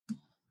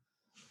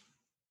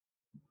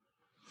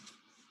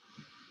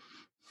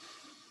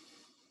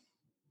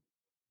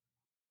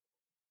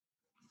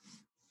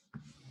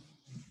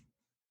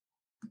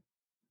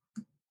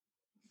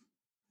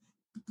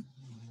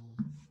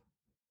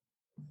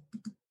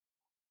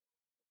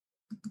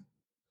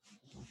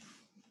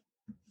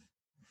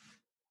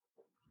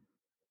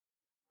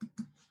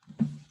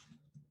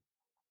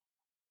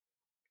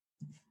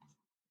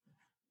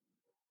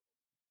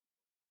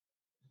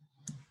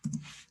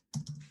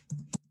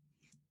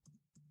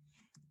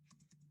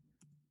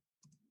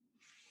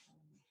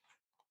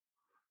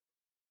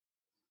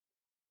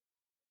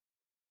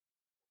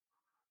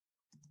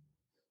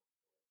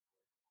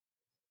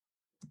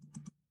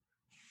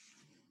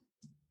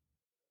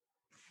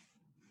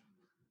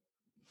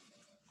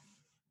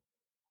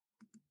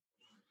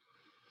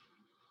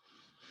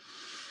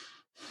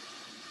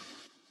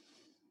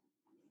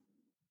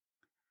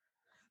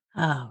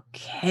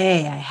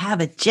Okay, I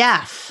have a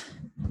Jeff.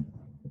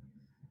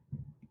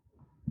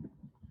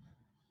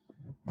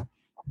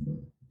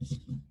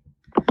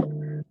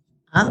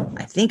 Oh,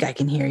 I think I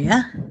can hear you.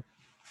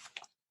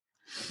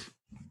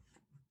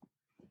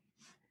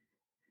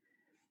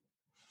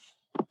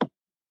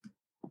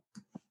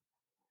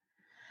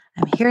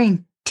 I'm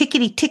hearing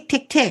tickety tick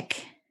tick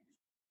tick.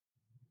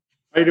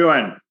 How you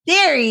doing?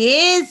 There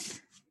he is.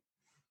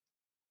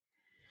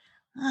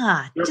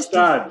 You're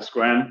studs,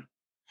 Gwen.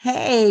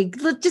 Hey,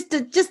 look, just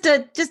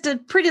a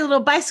pretty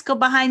little bicycle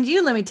behind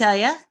you, let me tell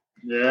you.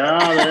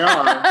 Yeah, they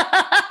are.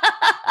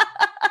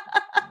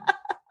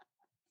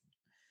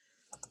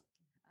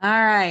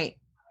 All right.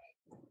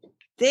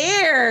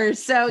 There.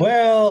 So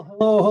well,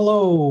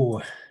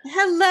 hello.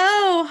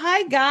 Hello.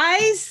 Hi,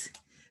 guys.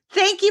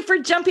 Thank you for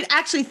jumping.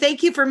 Actually,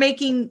 thank you for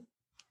making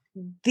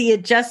the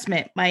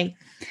adjustment. My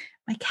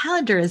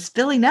calendar is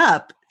filling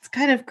up. It's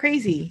kind of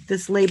crazy,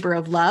 this labor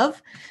of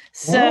love.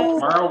 So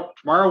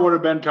tomorrow would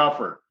have been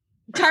tougher.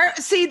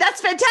 See, that's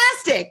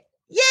fantastic.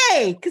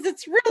 Yay, because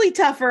it's really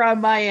tougher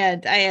on my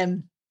end. I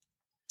am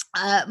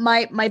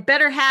my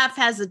better half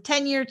has a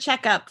 10-year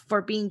checkup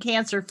for being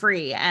cancer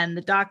free, and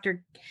the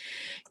doctor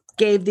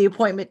gave the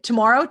appointment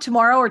tomorrow.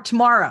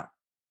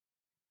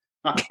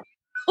 I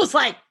was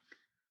like,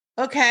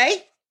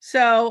 okay,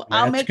 so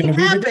I'll make it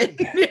happen.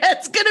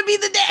 It's going to be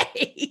the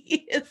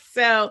day.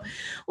 So,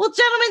 well,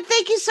 gentlemen,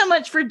 thank you so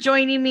much for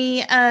joining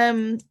me.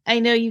 I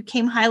know you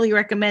came highly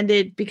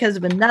recommended because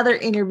of another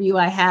interview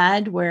I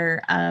had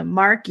where,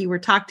 Mark, you were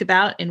talked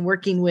about in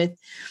working with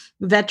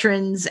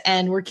veterans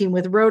and working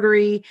with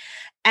Rotary.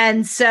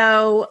 And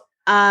so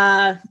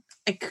I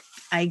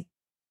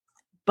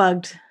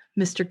bugged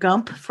Mr.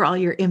 Gump for all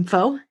your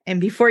info. And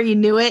before I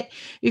knew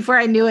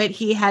it,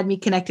 he had me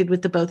connected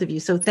with the both of you.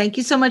 So thank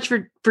you so much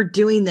for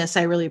doing this.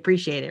 I really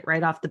appreciate it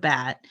right off the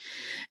bat.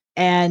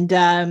 And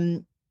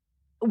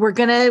we're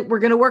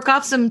gonna work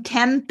off some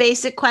 10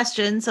 basic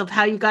questions of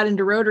how you got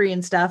into Rotary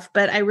and stuff.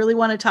 But I really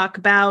want to talk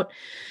about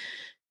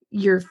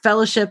your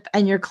fellowship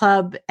and your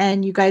club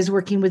and you guys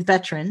working with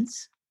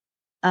veterans.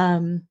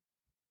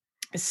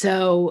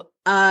 So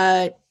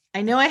I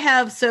know I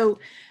have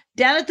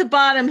down at the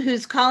bottom,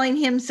 who's calling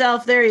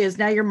himself, there he is.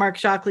 Now you're Mark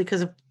Shockley,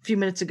 because a few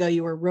minutes ago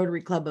you were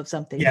Rotary Club of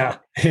something. Yeah.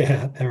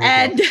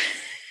 And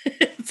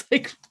it's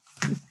like,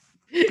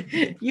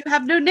 you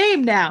have no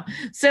name now.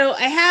 So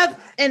I have,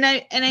 and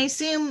I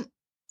assume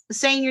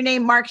saying your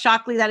name, Mark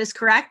Shockley, that is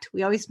correct.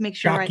 We always make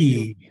sure.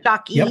 Shockey.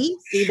 Shockey. Yep.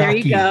 See, there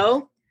you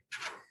go.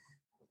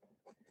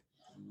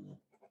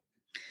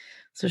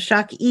 So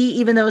Shockey,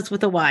 even though it's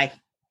with a Y.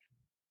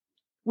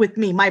 With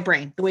me, my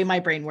brain, the way my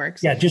brain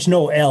works. Yeah, just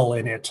no L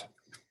in it.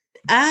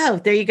 Oh,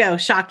 there you go.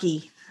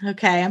 Shockey.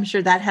 Okay. I'm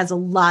sure that has a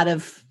lot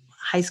of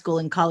high school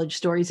and college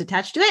stories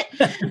attached to it.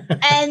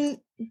 And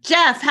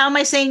Jeff, how am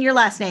I saying your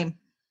last name?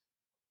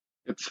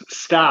 It's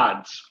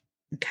Stods.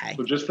 Okay.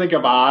 So just think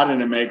of odd and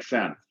it makes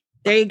sense.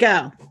 There you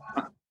go.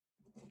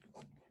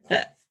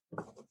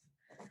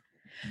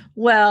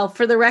 Well,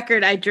 for the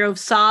record, I drove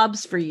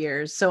Saabs for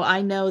years, so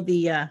I know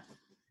the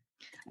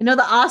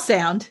ah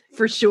sound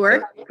for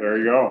sure. There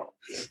you go.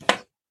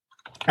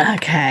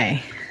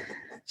 Okay.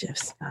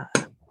 Jeff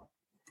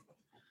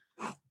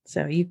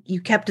So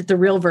you kept it the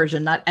real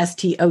version, not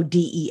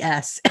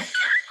STODES.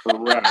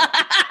 Correct.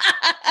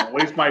 At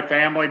least my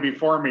family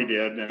before me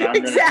did, and I'm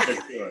going to stick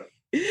to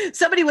it.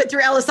 Somebody went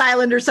through Ellis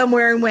Island or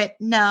somewhere and went,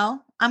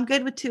 no, I'm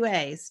good with 2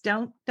 A's.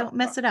 Don't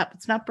mess it up.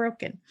 It's not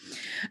broken.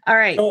 All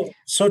right.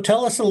 So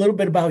tell us a little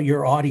bit about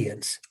your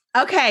audience.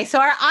 Okay. So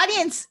our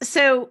audience.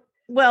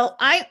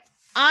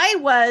 I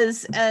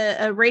was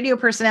a radio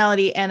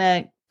personality and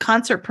a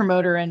concert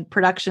promoter and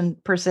production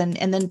person,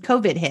 and then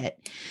COVID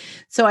hit.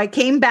 So I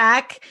came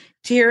back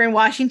to here in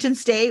Washington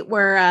State,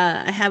 where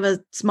I have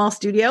a small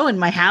studio in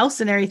my house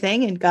and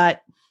everything, and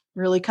got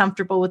really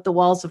comfortable with the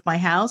walls of my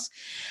house,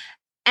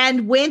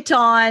 and went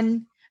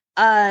on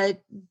the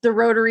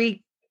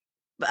Rotary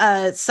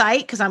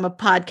site, because I'm a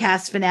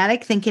podcast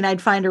fanatic, thinking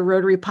I'd find a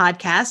Rotary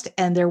podcast,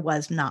 and there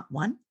was not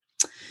one.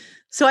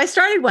 So I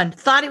started one,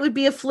 thought it would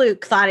be a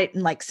fluke, thought it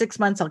in like 6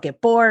 months I'll get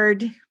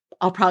bored.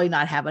 I'll probably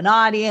not have an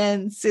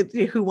audience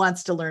who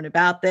wants to learn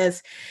about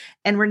this.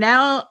 And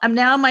I'm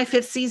now in my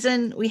 5th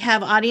season. We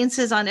have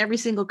audiences on every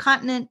single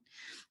continent,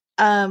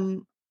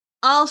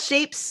 all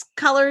shapes,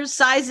 colors,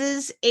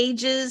 sizes,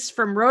 ages,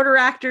 from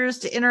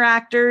Rotaractors to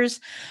interactors.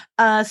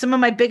 Some of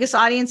my biggest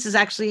audience is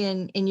actually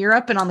in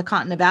Europe and on the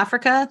continent of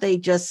Africa. They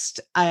just,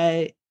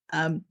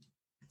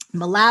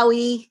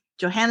 Malawi,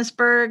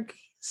 Johannesburg.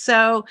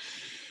 So,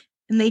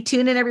 and they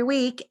tune in every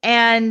week.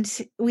 And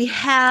we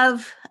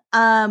have,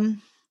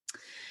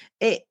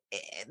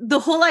 the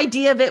whole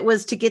idea of it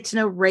was to get to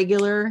know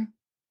regular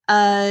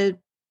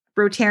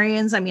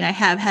Rotarians. I mean, I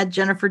have had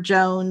Jennifer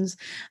Jones.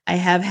 I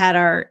have had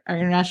our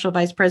International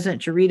Vice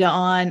President, Jarita,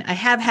 on. I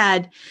have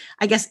had,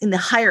 I guess, in the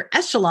higher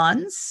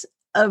echelons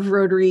of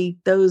Rotary,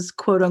 those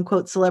quote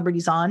unquote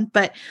celebrities on.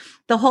 But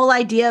the whole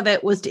idea of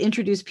it was to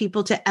introduce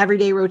people to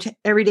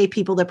everyday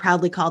people that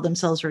proudly call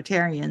themselves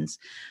Rotarians,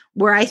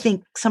 where I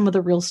think some of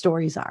the real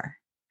stories are.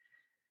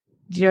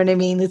 Do you know what I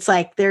mean? It's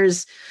like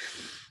there's,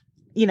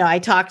 I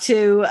talked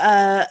to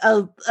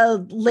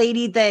a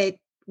lady that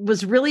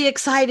was really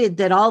excited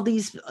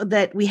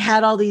that we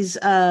had all these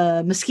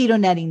mosquito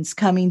nettings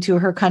coming to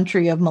her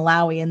country of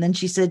Malawi. And then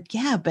she said,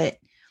 yeah, but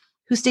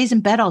who stays in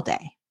bed all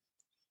day?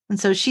 And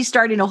so she's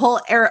starting a whole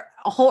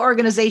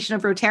organization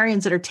of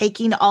Rotarians that are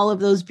taking all of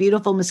those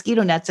beautiful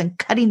mosquito nets and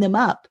cutting them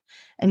up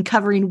and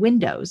covering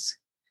windows,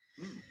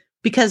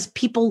 because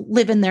people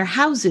live in their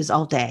houses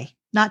all day,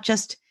 not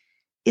just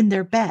in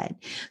their bed.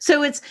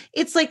 So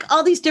it's like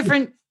all these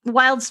different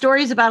wild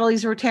stories about all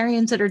these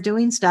Rotarians that are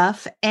doing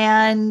stuff.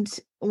 And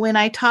when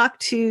I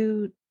talked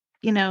to,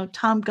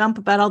 Tom Gump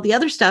about all the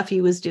other stuff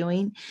he was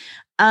doing,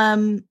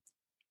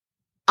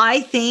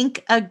 I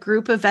think a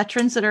group of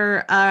veterans that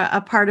are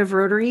a part of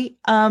Rotary,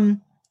 I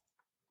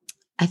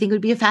think it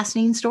would be a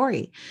fascinating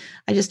story.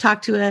 I just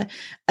talked to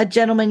a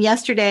gentleman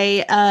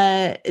yesterday,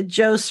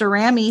 Joe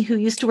Cerami, who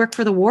used to work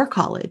for the War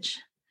College,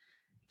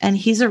 and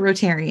he's a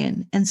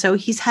Rotarian. And so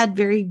he's had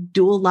very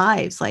dual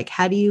lives. Like,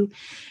 how do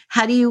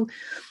you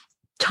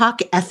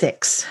talk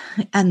ethics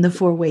and the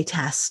 4-way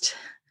test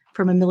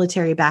from a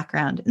military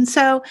background? And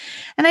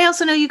I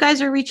also know you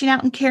guys are reaching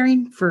out and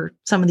caring for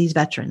some of these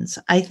veterans.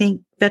 I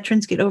think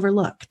veterans get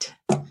overlooked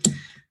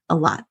a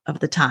lot of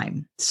the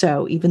time.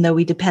 So even though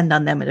we depend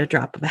on them at a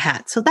drop of a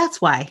hat. So that's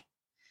why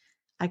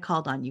I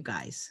called on you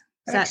guys.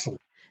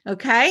 Excellent.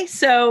 Okay.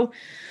 So,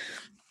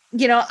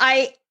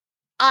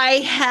 I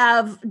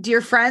have dear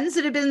friends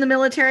that have been in the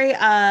military.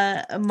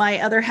 My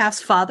other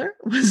half's father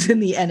was in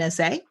the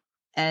NSA,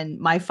 and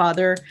my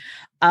father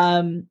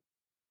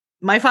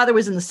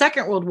was in the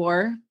Second World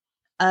War.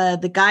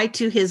 The guy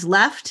to his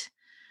left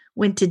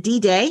went to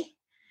D-Day,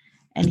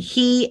 and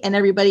he and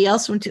everybody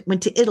else went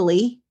to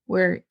Italy,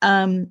 where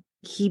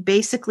he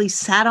basically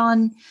sat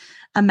on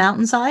a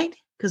mountainside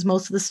because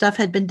most of the stuff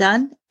had been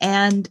done,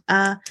 and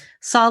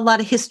saw a lot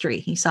of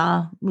history. He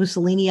saw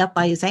Mussolini up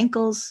by his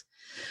ankles.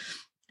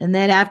 And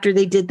then after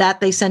they did that,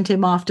 they sent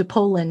him off to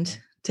Poland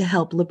to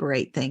help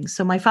liberate things.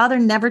 So my father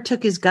never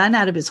took his gun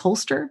out of his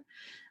holster,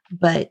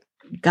 but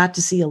got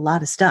to see a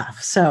lot of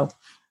stuff. So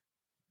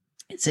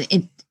it's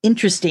an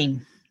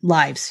interesting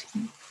lives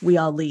we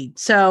all lead.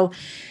 So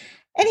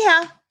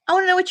anyhow, I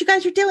want to know what you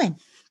guys are doing.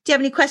 Do you have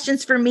any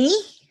questions for me?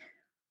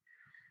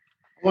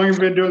 How long have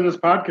you been doing this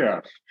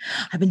podcast?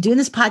 I've been doing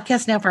this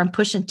podcast now I'm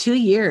pushing 2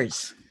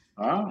 years.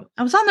 Oh.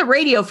 I was on the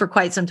radio for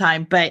quite some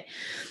time, but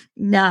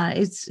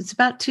it's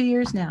about 2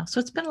 years now. So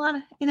it's been a lot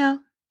of,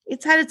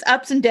 it's had its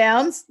ups and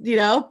downs,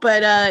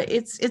 but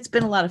it's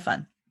been a lot of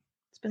fun.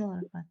 It's been a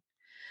lot of fun.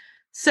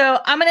 So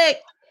I'm going to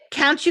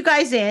count you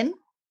guys in,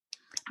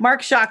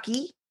 Mark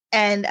Shockey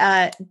and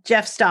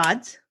Jeff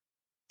Stodds,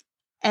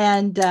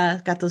 and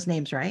got those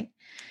names right.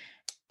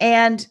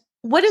 And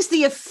what is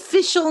the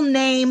official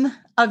name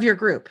of your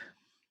group?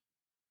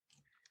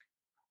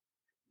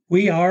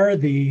 We are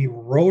the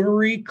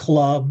Rotary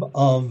Club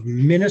of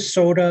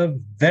Minnesota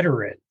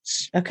Veterans.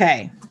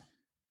 Okay.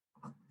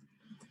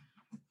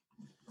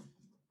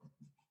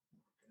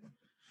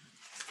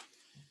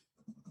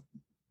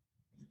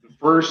 The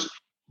first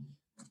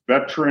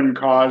veteran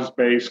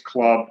cause-based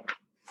club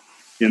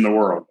in the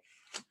world.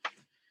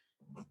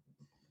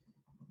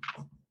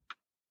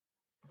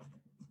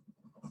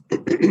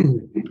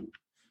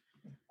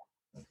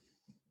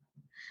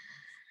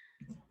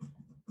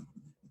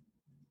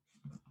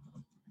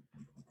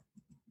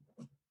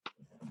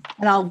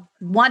 And I'll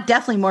want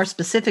definitely more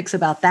specifics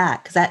about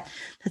that, because that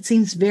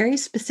seems very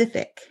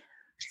specific.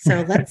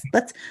 So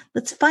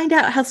let's find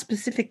out how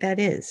specific that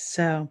is.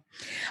 So,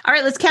 all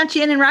right, let's count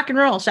you in and rock and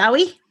roll, shall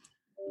we?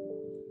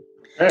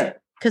 Okay.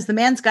 Because the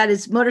man's got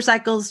his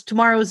motorcycles.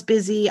 Tomorrow's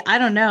busy. I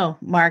don't know,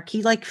 Mark.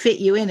 He fit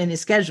you in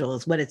his schedule,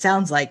 is what it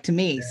sounds like to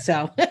me.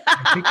 So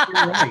I think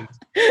you're right.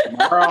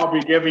 Tomorrow I'll be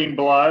giving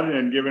blood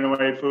and giving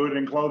away food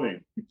and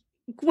clothing.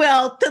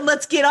 Well, then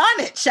let's get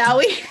on it, shall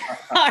we?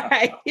 All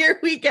right, here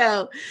we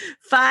go.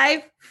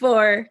 5,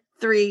 4,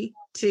 3,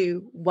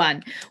 2,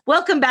 1.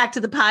 Welcome back to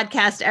the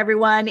podcast,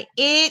 everyone.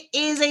 It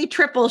is a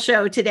triple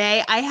show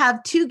today. I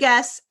have 2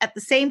 guests at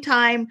the same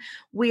time.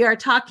 We are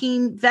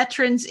talking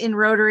veterans in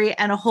Rotary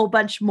and a whole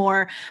bunch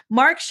more.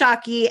 Mark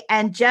Shockey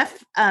and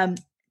Jeff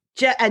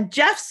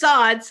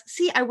Stodds.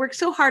 See, I work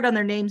so hard on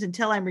their names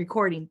until I'm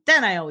recording.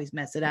 Then I always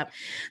mess it up.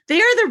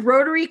 They are the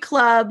Rotary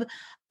Club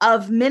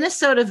of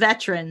Minnesota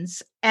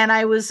Veterans. And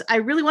I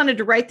really wanted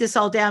to write this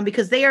all down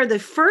because they are the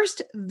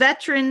first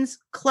veterans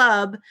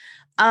club,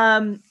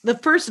 the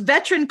first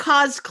veteran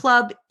cause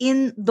club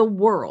in the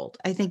world,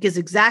 I think is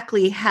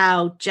exactly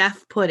how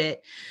Jeff put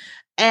it.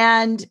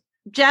 And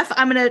Jeff,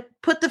 I'm going to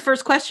put the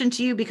first question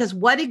to you, because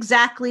what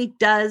exactly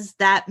does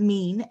that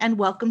mean? And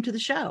welcome to the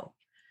show.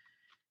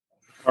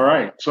 All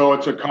right. So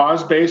it's a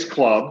cause-based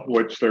club,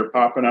 which they're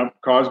popping up.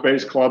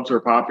 Cause-based clubs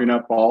are popping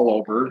up all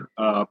over.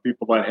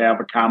 People that have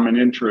a common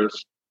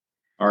interest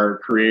are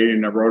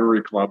creating a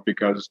Rotary Club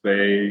because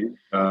they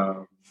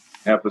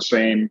have the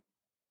same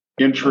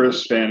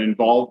interest and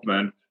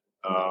involvement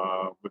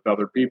with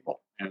other people.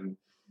 And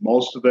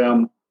most of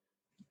them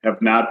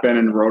have not been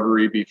in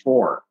Rotary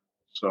before.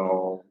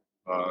 So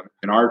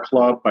In our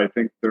club, I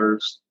think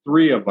there's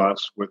 3 of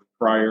us with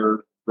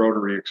prior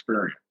Rotary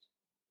experience.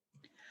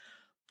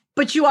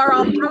 But you are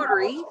all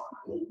Rotary,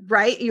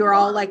 right? You're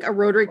all like a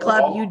Rotary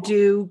club. You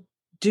do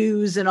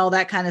dues and all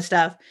that kind of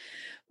stuff.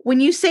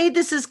 When you say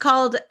this is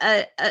called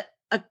a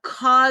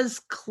cause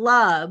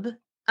club,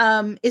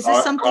 is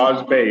this something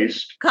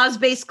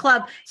cause-based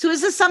club? So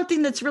is this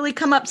something that's really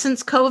come up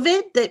since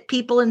COVID, that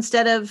people,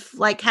 instead of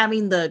like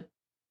having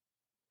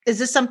is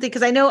this something,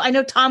 because I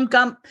know Tom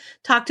Gump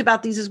talked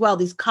about these as well,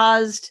 these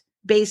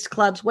cause-based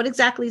clubs. What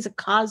exactly is a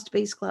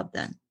cause-based club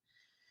then?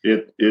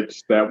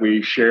 It's that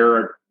we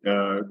share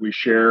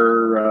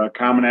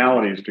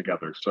commonalities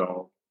together.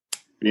 So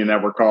being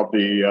that we're called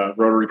the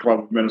Rotary Club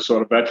of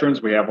Minnesota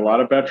Veterans, we have a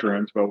lot of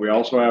veterans, but we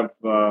also have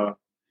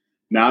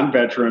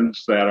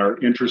non-veterans that are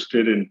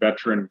interested in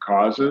veteran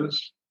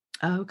causes.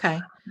 Oh, okay.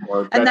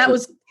 And that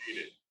was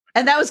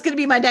going to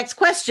be my next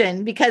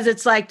question, because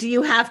it's like,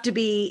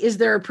 is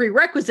there a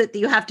prerequisite that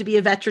you have to be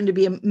a veteran to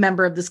be a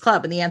member of this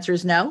club? And the answer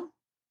is no.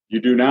 You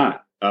do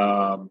not.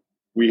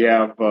 We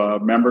have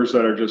members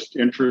that are just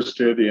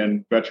interested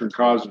in veteran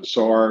causes.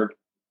 So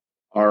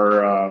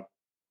our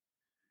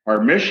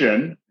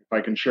mission, if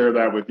I can share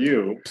that with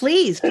you,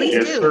 please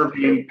is do.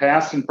 Serving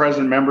past and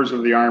present members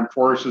of the armed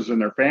forces and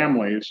their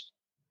families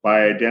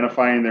by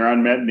identifying their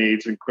unmet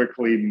needs and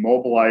quickly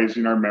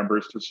mobilizing our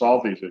members to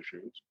solve these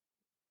issues.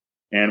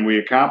 And we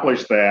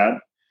accomplish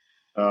that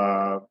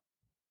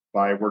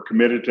we're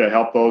committed to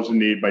help those in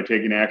need by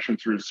taking action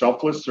through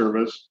selfless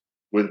service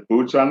with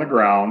boots on the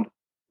ground,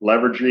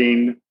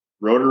 leveraging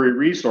Rotary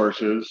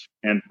resources,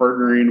 and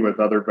partnering with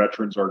other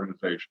veterans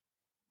organizations.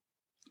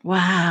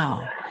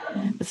 Wow.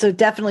 So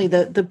definitely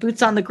the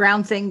boots on the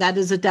ground thing, that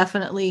is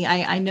definitely,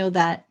 I know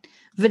that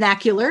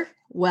vernacular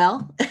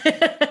well.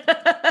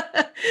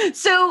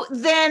 So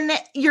then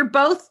you're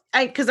both,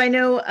 because I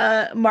know,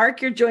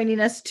 Mark, you're joining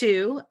us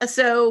too.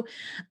 So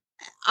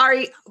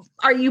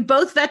are you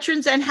both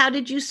veterans, and how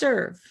did you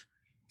serve?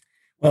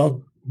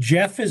 Well,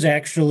 Jeff is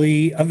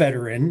actually a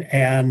veteran,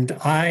 and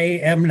I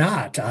am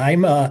not.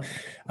 I'm a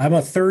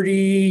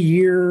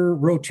 30-year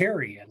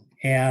Rotarian,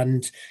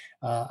 and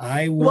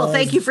I was. Well,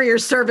 thank you for your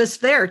service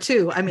there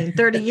too. I mean,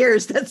 30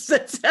 years. That's.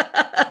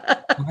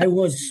 I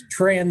was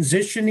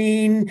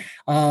transitioning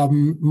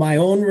my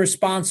own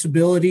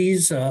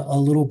responsibilities a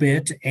little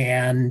bit,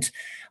 and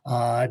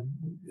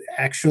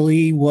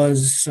actually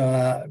was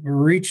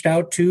reached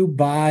out to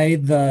by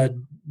the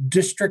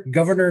district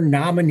governor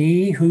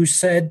nominee, who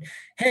said,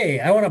 "Hey,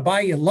 I want to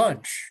buy you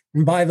lunch.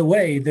 And by the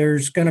way,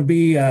 there's going to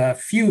be a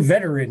few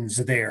veterans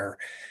there.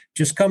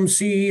 Just come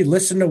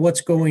listen to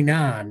what's going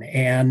on."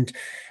 And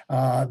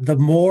the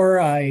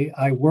more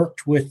I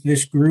worked with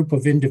this group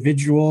of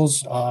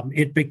individuals,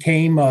 it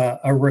became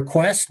a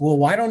request. Well,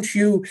 why don't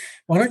you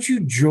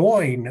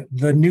join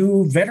the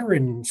new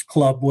Veterans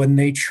Club when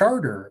they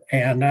charter?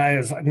 And I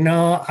was like,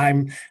 no,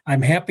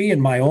 I'm happy in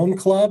my own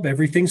club.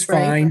 Everything's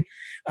fine.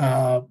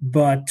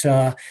 But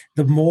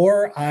the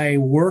more I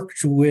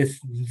worked with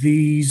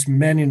these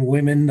men and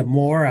women, the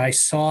more I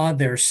saw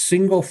their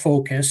single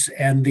focus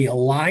and the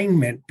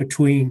alignment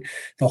between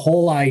the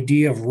whole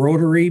idea of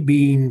Rotary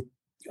being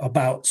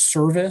about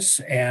service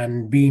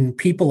and being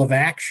people of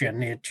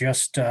action. It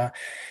just,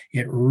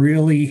 it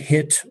really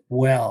hit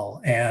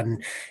well.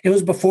 And it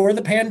was before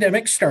the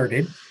pandemic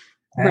started.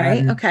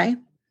 Right. Okay.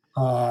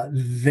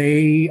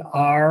 They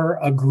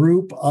are a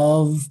group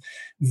of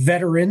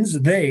veterans.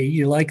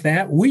 You like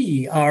that?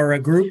 We are a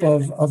group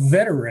of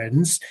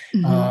veterans,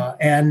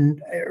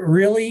 and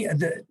really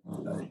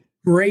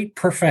great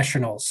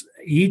professionals.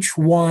 Each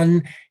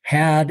one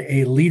had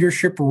a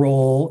leadership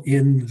role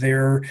in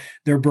their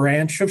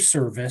branch of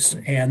service.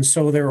 And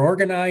so they're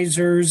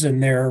organizers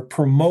and they're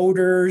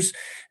promoters.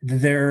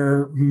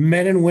 They're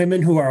men and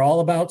women who are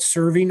all about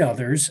serving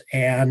others.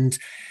 And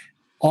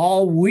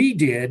all we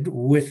did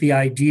with the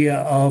idea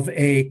of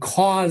a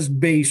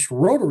cause-based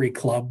Rotary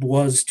Club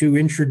was to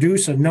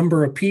introduce a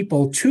number of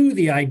people to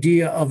the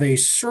idea of a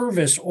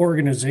service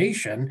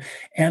organization,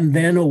 and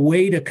then a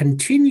way to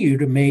continue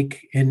to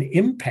make an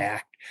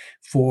impact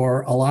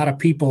for a lot of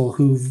people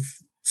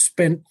who've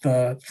spent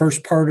the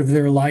first part of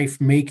their life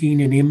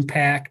making an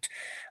impact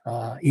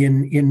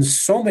in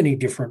so many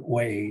different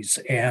ways.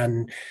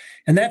 And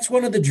that's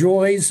one of the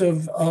joys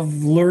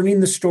of learning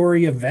the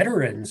story of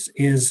veterans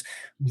is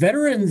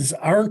veterans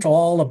aren't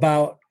all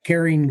about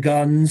carrying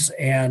guns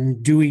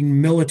and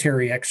doing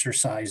military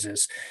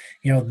exercises.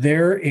 You know,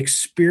 their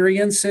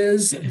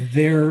experiences,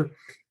 their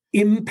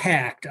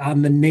impact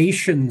on the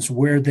nations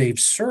where they've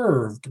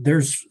served,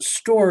 there's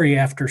story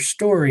after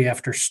story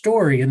after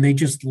story, and they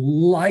just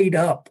light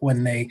up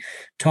when they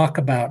talk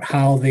about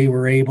how they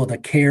were able to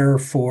care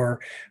for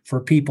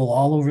people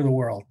all over the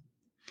world.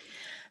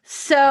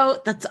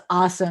 So that's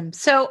awesome.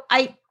 So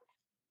I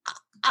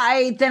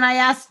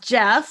asked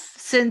Jeff,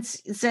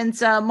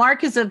 since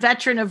Mark is a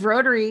veteran of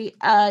Rotary,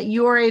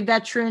 you're a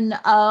veteran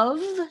of ...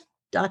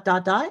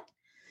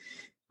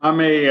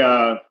 I'm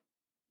a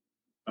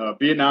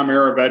Vietnam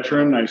era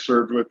veteran. I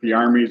served with the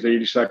Army's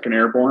 82nd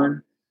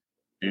Airborne,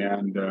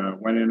 and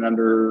went in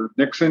under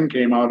Nixon,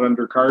 came out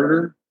under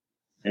Carter,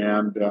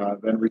 and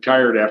then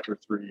retired after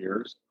 3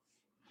 years.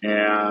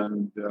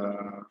 And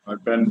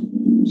I've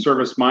been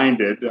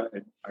service-minded.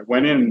 I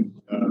went in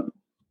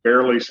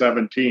barely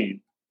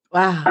 17.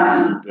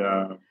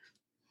 Wow.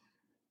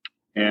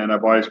 And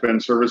I've always been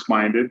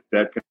service-minded.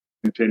 That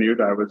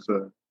continued. I was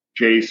a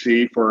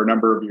JC for a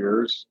number of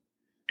years.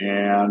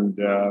 And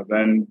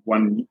then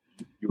when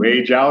you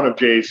age out of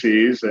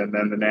JCs, and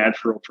then the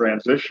natural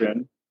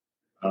transition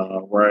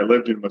where I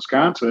lived in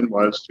Wisconsin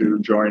was to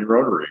join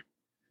Rotary.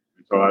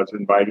 And so I was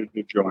invited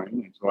to join.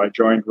 And so I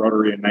joined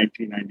Rotary in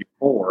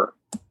 1994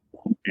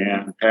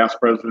 and past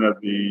president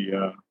of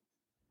the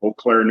Eau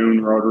Claire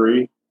Noon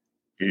Rotary.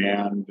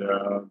 And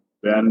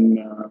then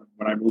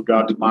when I moved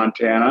out to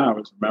Montana, I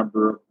was a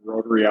member of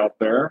Rotary out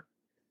there.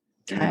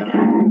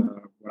 And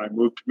when I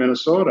moved to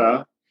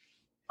Minnesota,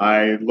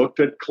 I looked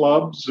at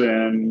clubs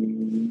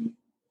and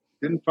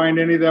didn't find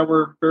any that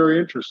were very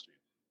interesting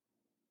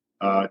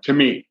to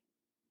me.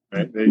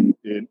 Right?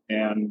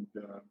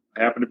 I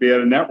happened to be at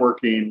a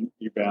networking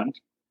event,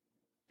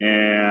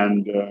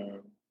 and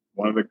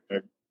one of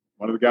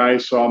the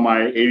guys saw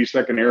my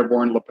 82nd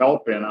Airborne lapel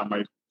pin on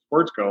my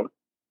sports coat,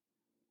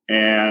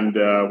 and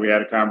we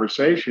had a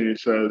conversation. He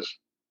says,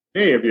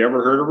 "Hey, have you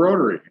ever heard of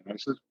Rotary?" And I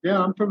said,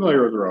 "Yeah, I'm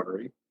familiar with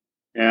Rotary."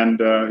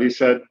 And he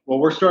said, "Well,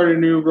 we're starting a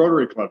new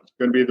Rotary Club. It's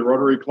going to be the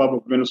Rotary Club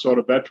of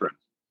Minnesota Veterans."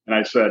 And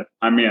I said,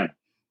 "I'm in."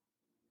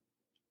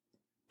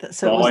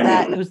 So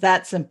it was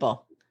that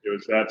simple. It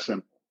was that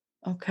simple.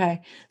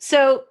 Okay.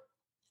 So,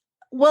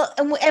 well,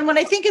 and what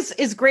I think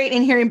is great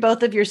in hearing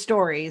both of your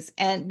stories,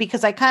 and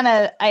because I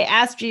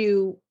asked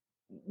you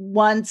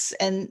once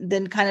and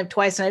then kind of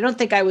twice, and I don't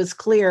think I was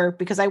clear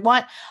because I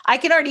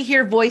can already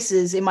hear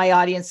voices in my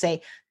audience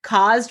say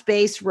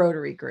cause-based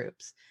Rotary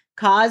groups.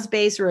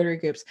 Cause-based Rotary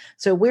groups.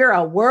 So we're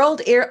a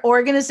world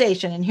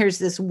organization, and here's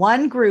this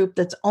one group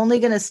that's only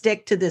going to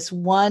stick to this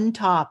one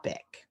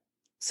topic.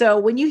 So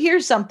when you hear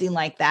something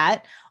like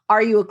that,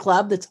 are you a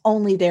club that's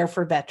only there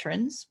for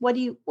veterans? What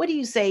do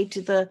you say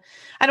to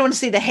I don't want to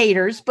say the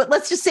haters, but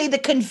let's just say the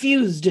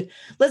confused.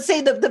 Let's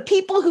say the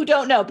people who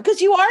don't know,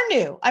 because you are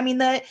new. I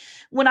mean,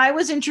 when I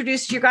was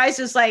introduced to you guys,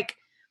 it's like,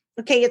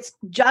 okay, it's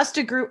just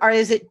a group, or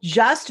is it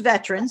just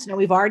veterans? No,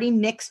 we've already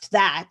nixed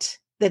that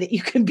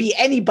you can be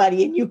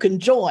anybody and you can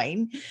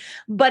join.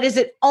 But is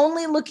it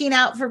only looking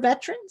out for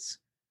veterans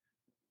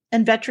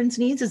and veterans'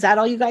 needs? Is that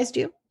all you guys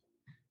do?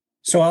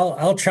 So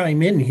I'll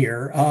chime in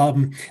here.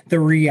 The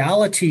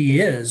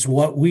reality is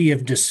what we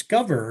have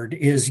discovered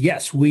is,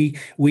 yes, we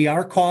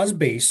are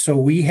cause-based. So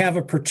we have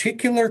a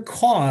particular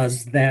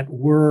cause that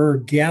we're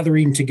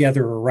gathering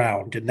together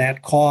around. And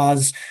that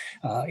cause,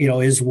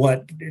 is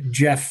what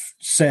Jeff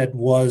said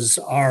was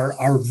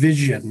our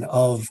vision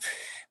of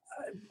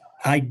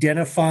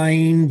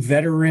identifying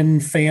veteran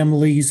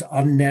families'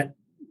 unmet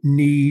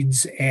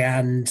needs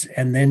and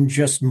then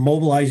just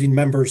mobilizing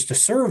members to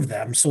serve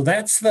them. So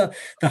that's the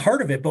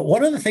heart of it. But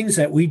one of the things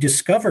that we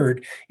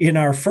discovered in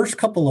our first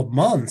couple of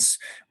months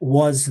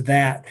was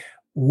that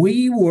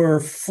we were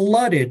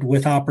flooded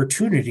with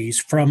opportunities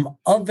from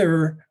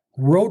other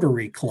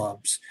Rotary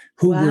clubs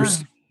who were,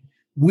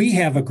 we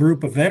have a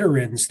group of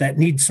veterans that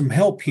need some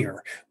help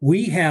here.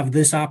 We have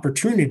this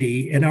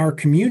opportunity in our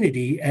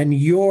community, and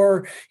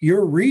you're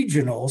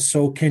regional.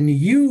 So can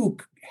you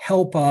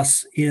help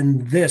us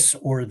in this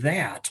or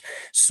that?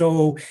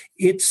 So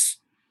it's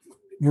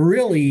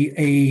really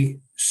a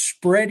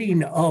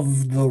spreading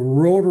of the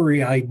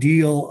Rotary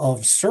ideal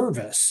of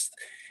service.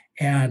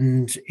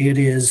 And it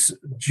is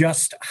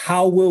just,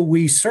 how will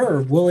we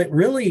serve? Well, it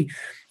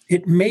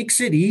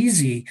makes it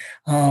easy.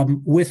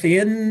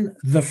 Within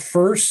the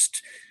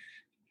first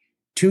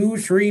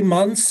 2-3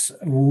 months,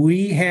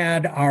 we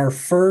had our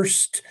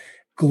first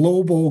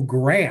global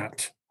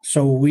grant.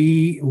 So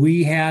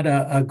we had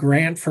a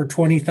grant for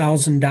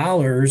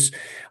 $20,000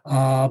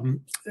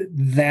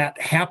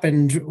 that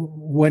happened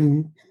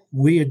when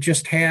we had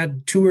just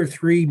had 2 or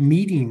 3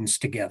 meetings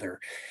together.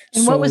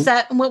 And what was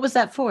that? And what was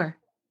that for?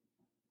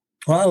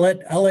 Well,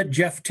 I'll let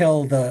Jeff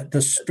tell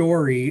the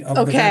story of.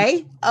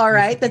 Okay, all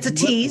right, that's a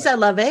tease. I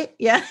love it.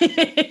 Yeah.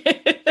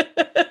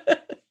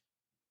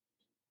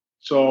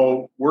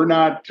 So we're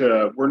not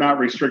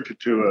restricted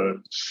to a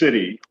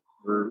city.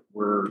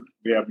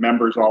 We have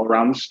members all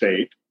around the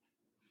state.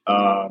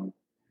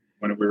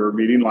 When we were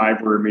meeting live,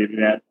 we were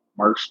meeting at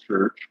Mark's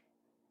Church,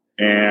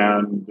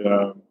 and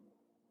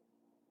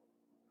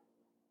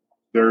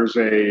there's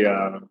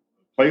a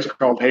place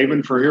called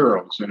Haven for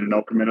Heroes in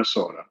Anoka,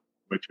 Minnesota,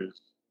 which is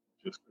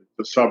just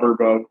a suburb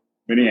of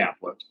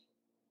Minneapolis.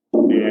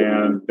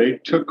 And they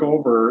took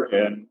over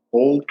an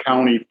old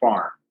county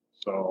farm.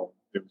 So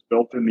it was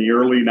built in the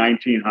early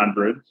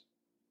 1900s,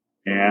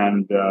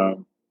 and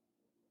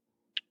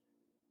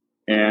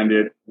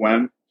it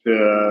went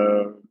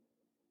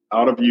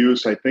out of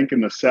use, I think,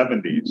 in the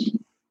 70s.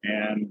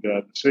 And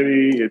the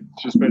city, it's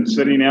just been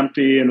sitting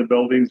empty, and the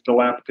buildings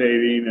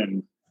dilapidating,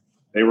 and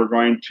they were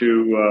going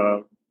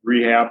to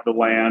rehab the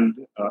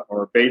land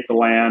or abate the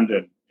land,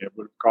 and it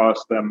would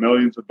cost them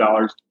millions of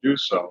dollars to do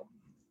so.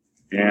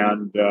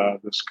 And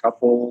this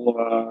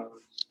couple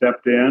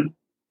stepped in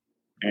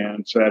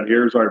and said,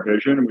 here's our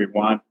vision. We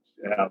want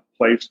a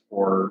place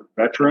for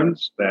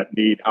veterans that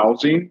need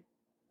housing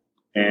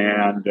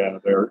and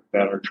that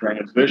are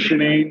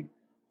transitioning.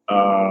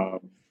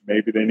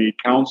 Maybe they need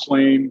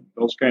counseling,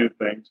 those kind of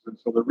things. And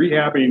so they're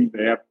rehabbing.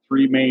 They have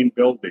 3 main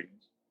buildings.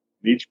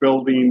 And each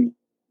building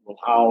will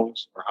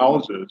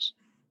houses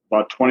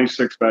about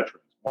 26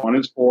 veterans. One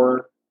is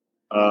for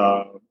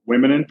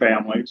women and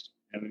families,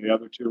 and the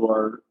other 2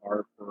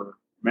 are for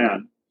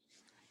men.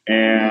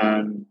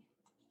 And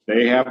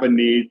they have a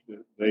need.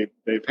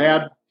 They've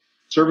had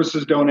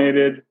services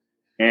donated,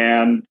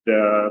 and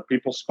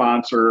people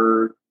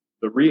sponsor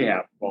the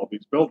rehab of all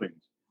these buildings.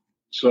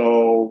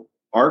 So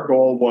our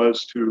goal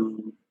was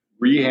to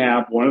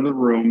rehab one of the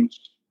rooms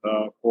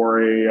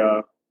for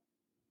a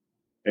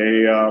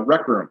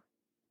rec room,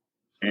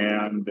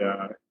 and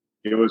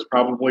it was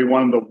probably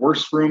one of the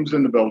worst rooms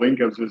in the building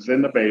because it was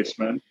in the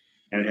basement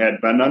and it had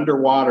been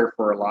underwater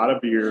for a lot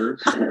of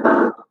years.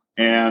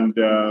 And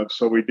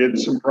so we did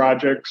some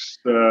projects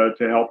to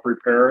help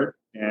repair it,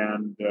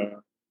 and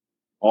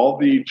all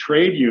the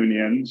trade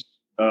unions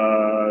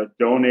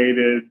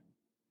donated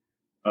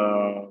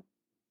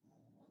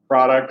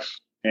products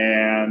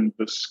and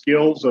the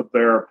skills of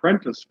their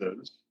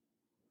apprentices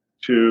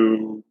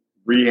to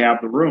rehab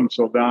the room.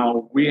 So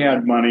now we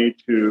had money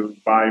to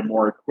buy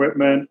more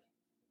equipment,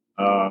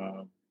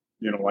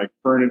 like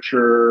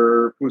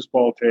furniture,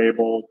 foosball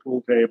table,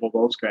 pool table,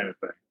 those kind of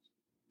things.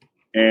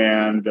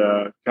 And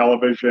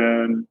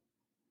television,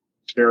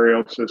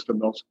 stereo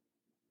system,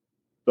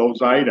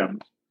 those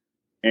items.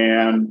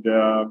 And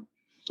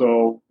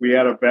so we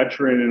had a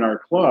veteran in our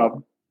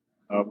club,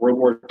 World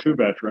War II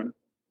veteran,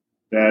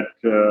 that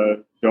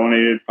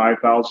donated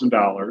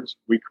 $5,000.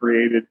 We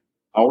created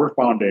our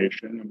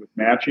foundation, and with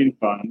matching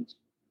funds,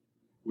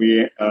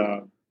 we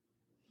had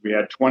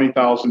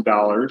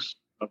 $20,000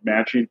 of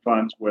matching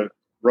funds with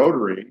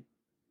Rotary,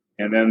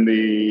 and then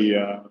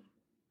the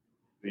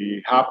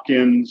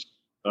Hopkins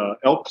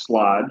Elks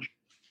Lodge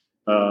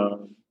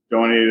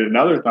donated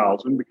another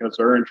 $1,000 because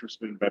they're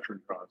interested in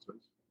veteran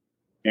causes,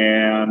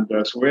 and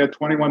so we had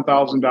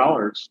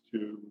 $21,000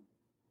 to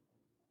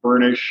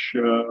furnish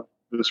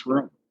this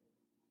room.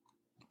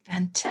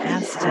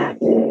 Fantastic.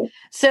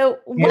 So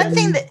one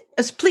thing that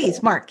is,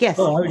 please, Mark, yes.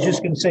 Oh, I was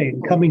just going to say,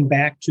 coming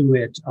back to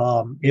it,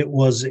 it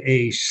was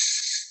a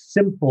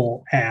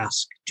simple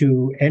ask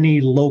to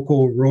any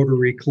local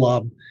Rotary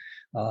club.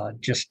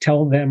 Just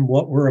tell them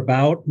what we're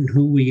about and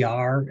who we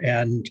are.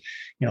 And,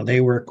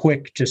 they were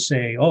quick to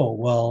say, oh,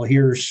 well,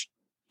 here's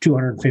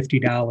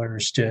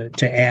 $250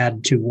 to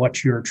add to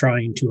what you're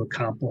trying to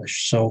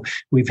accomplish. So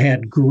we've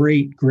had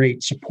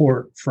great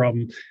support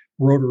from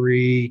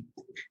Rotary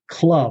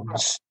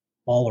clubs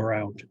all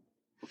around.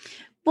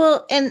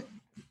 Well, and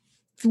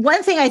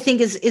one thing I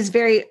think is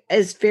very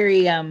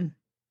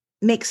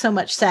makes so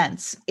much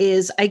sense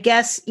is, I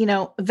guess,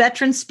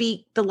 veterans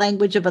speak the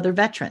language of other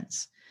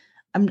veterans.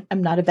 I'm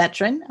not a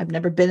veteran. I've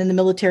never been in the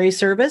military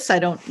service. I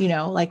don't,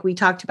 like we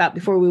talked about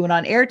before we went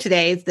on air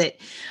today, is that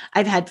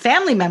I've had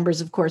family members,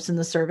 of course, in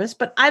the service,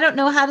 but I don't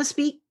know how to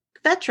speak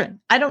veteran.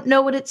 I don't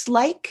know what it's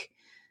like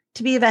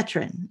to be a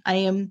veteran. I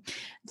am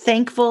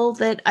thankful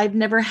that I've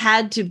never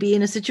had to be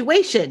in a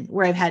situation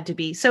where I've had to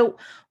be. So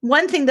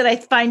one thing that I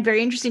find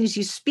very interesting is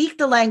you speak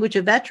the language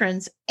of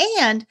veterans,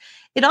 and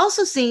it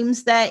also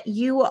seems that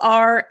you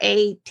are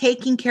a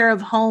taking care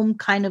of home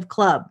kind of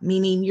club,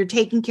 meaning you're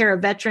taking care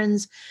of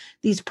veterans.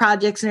 These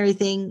projects and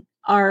everything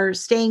are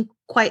staying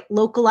quite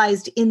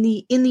localized in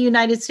the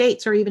United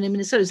States or even in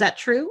Minnesota. Is that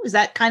true? Is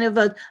that kind of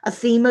a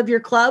theme of your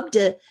club,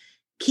 to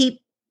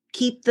keep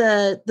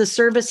the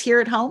service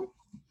here at home?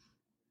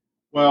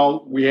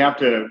 Well, we have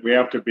to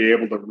be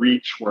able to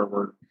reach what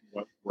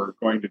we're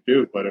going to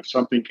do. But if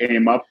something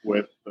came up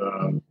with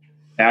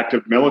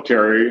active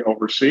military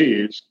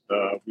overseas,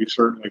 we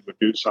certainly would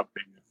do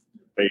something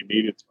if they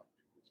needed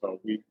something.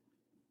 So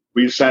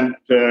we sent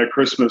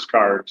Christmas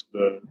cards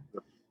the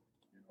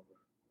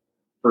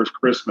first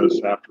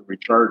Christmas after we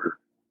chartered.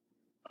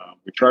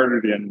 We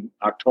chartered in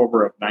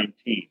October of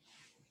 19,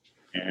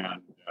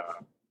 and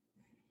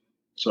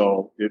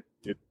so it.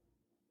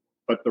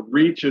 But the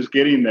reach is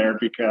getting there,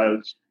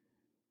 because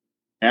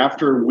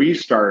after we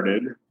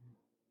started,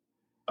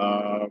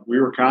 we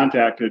were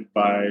contacted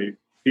by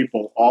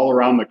people all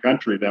around the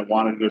country that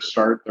wanted to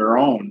start their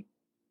own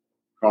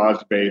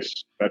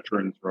cause-based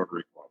veterans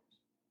Rotary clubs.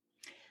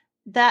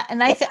 That,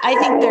 and I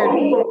think they're,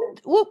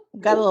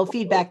 got a little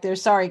feedback there.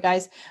 Sorry,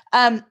 guys.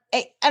 And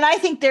I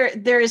think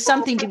there is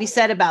something to be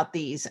said about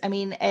these. I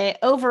mean,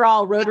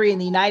 overall, Rotary in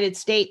the United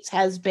States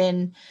has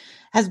been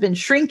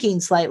shrinking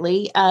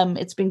slightly.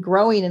 It's been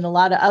growing in a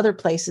lot of other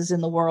places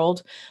in the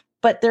world,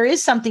 but there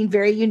is something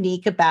very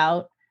unique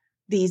about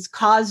these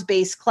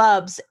cause-based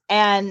clubs.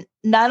 And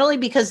not only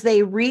because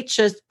they reach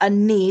a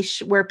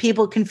niche where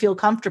people can feel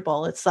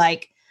comfortable. It's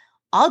like,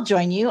 I'll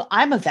join you.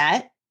 I'm a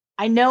vet.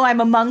 I know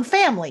I'm among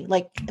family,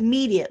 like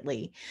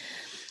immediately.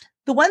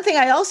 The one thing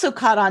I also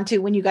caught on to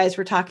when you guys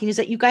were talking is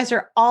that you guys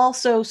are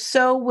also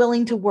so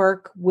willing to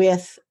work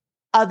with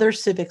other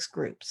civics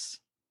groups.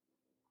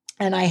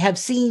 And I have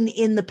seen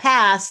in the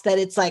past that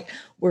it's like,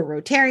 we're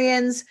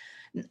Rotarians,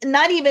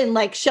 not even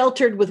like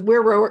sheltered with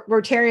we're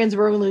Rotarians,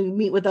 we're only going to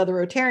meet with other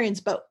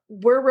Rotarians, but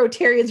we're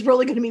Rotarians, we're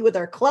only going to meet with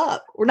our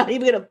club. We're not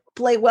even going to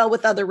play well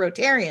with other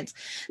Rotarians.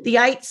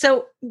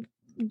 So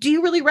do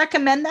you really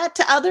recommend that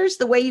to others?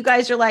 The way you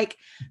guys are like,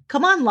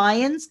 come on,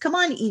 Lions, come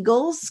on,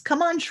 Eagles,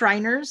 come on,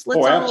 Shriners.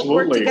 Let's all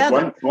work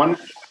together.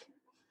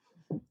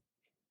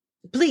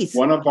 Please.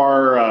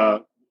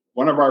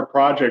 One of our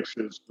projects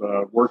is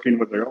working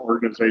with an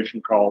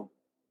organization called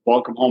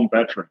Welcome Home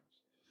Veterans.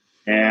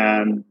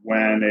 And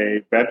when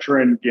a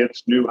veteran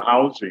gets new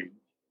housing,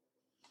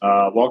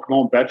 Welcome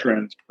Home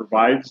Veterans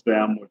provides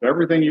them with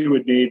everything you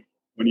would need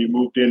when you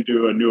moved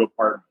into a new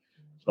apartment.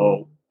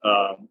 So,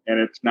 and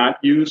it's not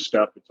used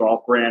stuff; it's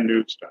all brand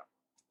new stuff.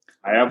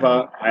 I have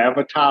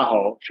a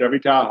Tahoe, Chevy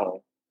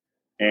Tahoe,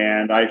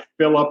 and I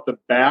fill up the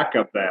back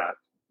of that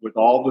with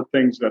all the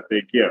things that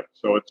they give.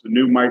 So it's a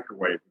new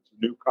microwave, it's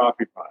a new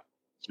coffee pot,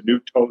 it's a new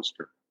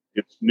toaster,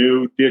 it's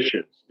new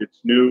dishes, it's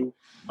new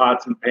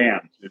pots and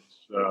pans,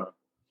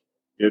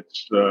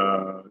 it's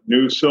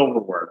new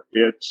silverware,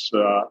 it's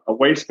a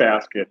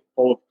wastebasket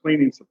full of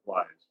cleaning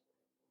supplies,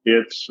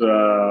 it's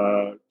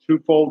 2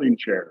 folding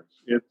chairs,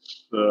 it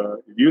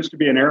used to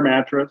be an air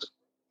mattress,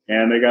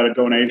 and they got a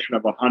donation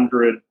of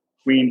 100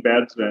 queen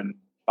beds and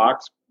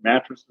box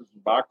mattresses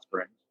and box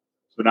springs.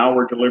 So now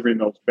we're delivering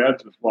those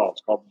beds as well.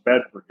 It's called the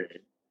Bed Brigade,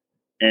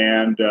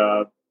 and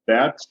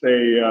that's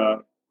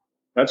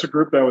a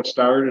group that was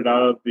started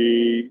out of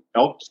the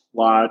Elks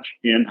Lodge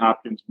in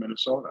Hopkins,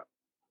 Minnesota.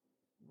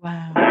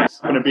 Wow! And I'm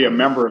going to be a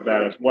member of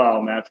that as well,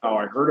 and that's how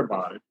I heard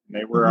about it. And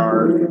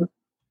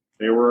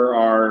they were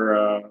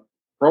our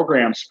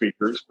program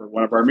speakers for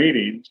one of our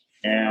meetings,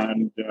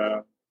 and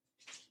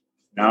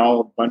now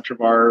a bunch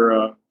of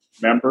our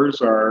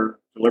members are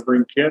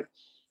delivering kits.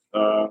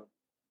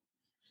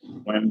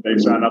 When they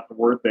sign up the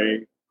word,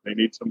 they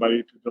need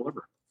somebody to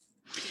deliver.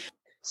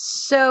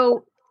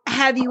 So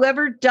have you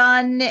ever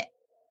done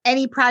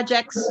any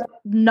projects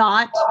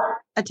not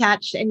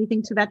attached to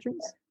anything to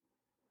veterans?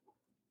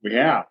 We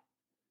have.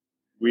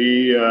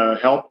 We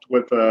helped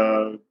with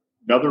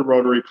another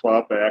Rotary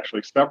club,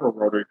 actually several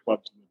Rotary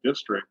clubs in the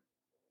district,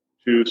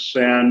 to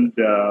send,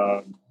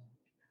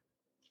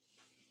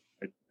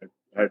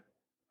 I'm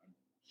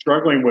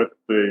struggling with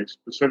the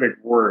specific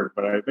word,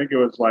 but I think it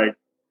was like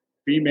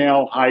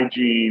female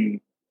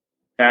hygiene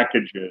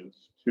packages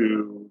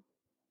to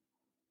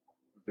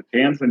the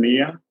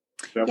Tanzania.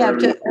 Yeah.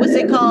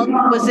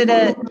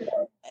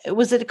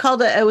 Was it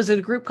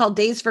a group called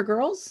Days for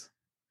Girls?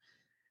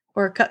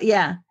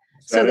 Yeah.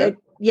 So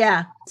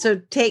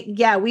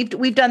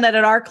we've done that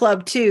at our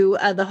club too.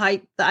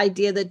 The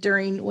idea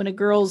that when a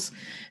girl's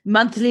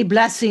monthly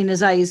blessing,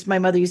 as my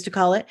mother used to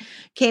call it,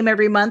 came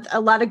every month, a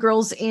lot of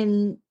girls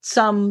in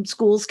some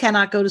schools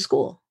cannot go to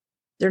school.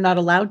 They're not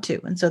allowed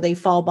to. And so they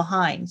fall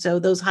behind. So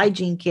those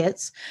hygiene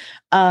kits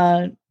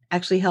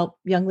actually help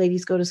young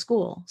ladies go to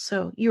school.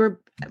 So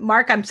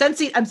Mark, I'm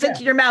sensing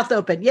your mouth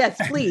open. Yes,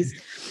 please.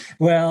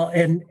 Well,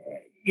 and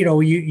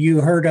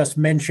you heard us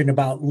mention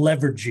about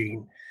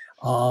leveraging.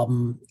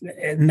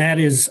 And that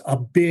is a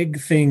big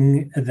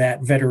thing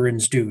that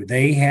veterans do.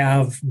 They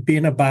have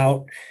been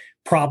about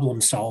problem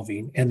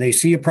solving, and they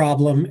see a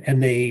problem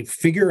and they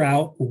figure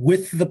out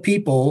with the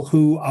people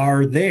who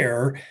are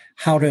there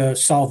how to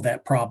solve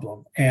that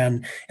problem.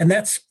 And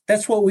that's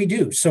what we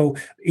do. So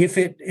if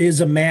it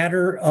is a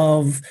matter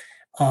of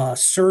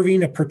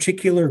serving a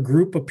particular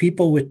group of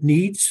people with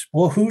needs,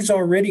 well, who's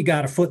already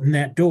got a foot in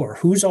that door?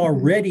 Who's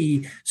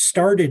already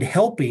started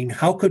helping?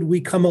 How could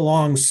we come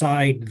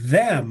alongside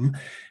them?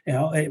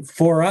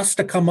 For us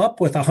to come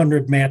up with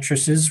 100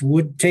 mattresses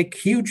would take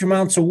huge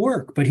amounts of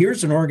work. But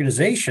here's an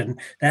organization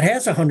that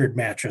has 100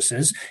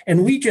 mattresses,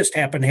 and we just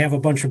happen to have a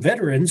bunch of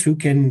veterans who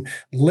can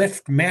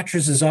lift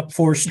mattresses up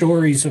 4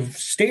 stories of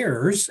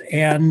stairs,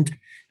 and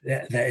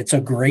it's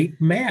a great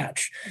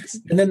match.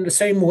 And then the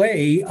same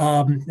way,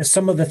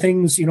 some of the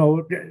things,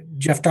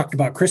 Jeff talked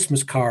about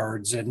Christmas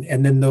cards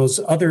and then those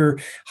other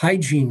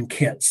hygiene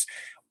kits.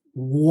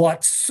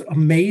 What's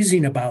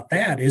amazing about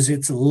that is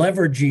it's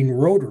leveraging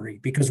Rotary,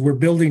 because we're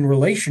building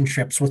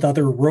relationships with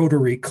other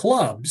Rotary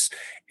clubs.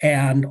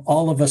 And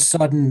all of a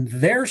sudden,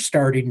 they're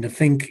starting to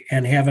think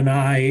and have an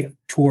eye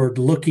toward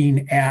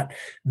looking at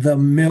the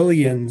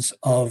millions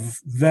of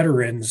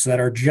veterans that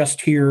are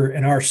just here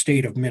in our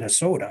state of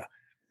Minnesota.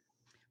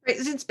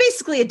 It's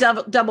basically a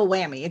double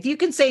whammy. If you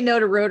can say no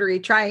to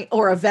Rotary,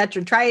 or a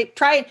veteran, try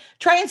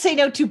and say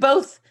no to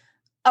both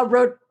a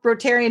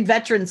Rotarian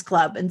Veterans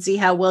Club and see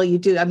how well you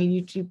do. I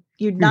mean,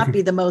 you'd not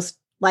be the most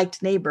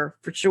liked neighbor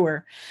for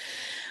sure.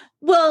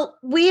 Well,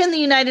 we in the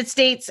United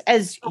States,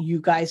 as you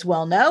guys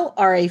well know,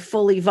 are a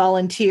fully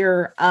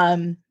volunteer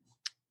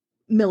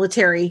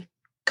military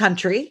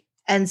country.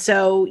 And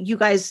so you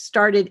guys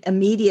started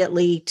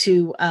immediately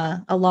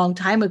a long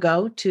time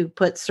ago to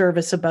put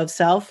service above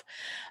self.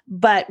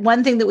 But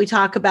one thing that we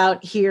talk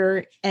about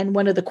here, and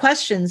one of the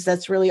questions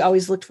that's really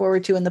always looked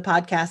forward to in the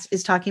podcast,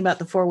 is talking about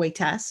the 4-way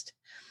test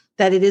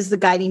that it is the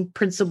guiding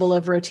principle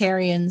of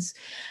Rotarians.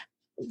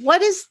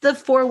 What does the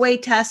 4-way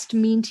test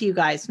mean to you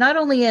guys? Not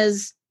only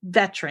as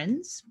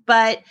veterans,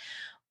 but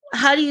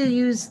how do you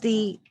use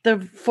the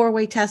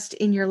 4-way test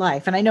in your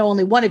life? And I know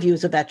only one of you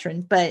is a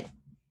veteran, but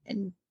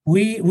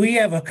we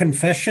have a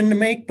confession to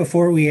make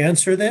before we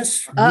answer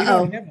this. We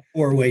don't have a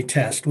 4-way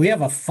test. We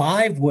have a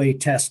 5-way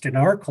test in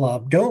our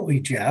club, don't we,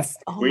 Jeff?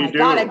 Oh my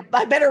God,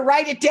 I better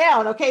write it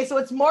down. Okay, so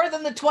it's more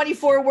than the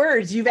 24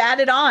 words you've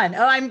added on.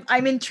 Oh,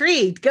 I'm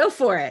intrigued. Go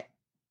for it.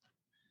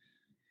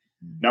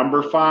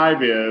 Number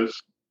 5 is,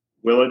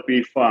 will it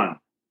be fun?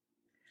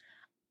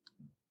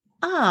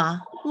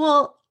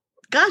 Well,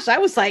 gosh, I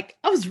was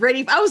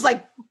ready. I was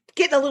like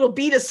getting a little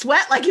bead of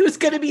sweat, like it was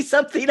going to be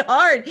something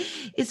hard.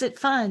 Is it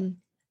fun?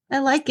 I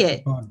like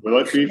it. Will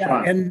it be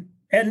fun?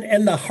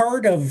 And the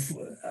heart of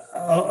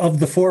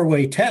the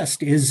 4-way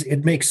test is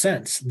it makes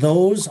sense.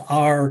 Those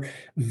are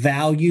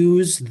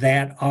values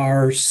that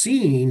are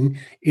seen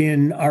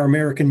in our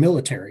American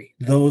military.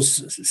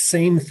 Those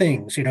same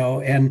things,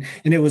 and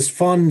it was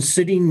fun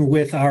sitting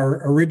with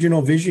our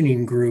original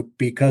visioning group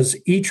because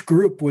each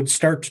group would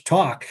start to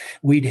talk.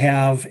 We'd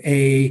have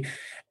a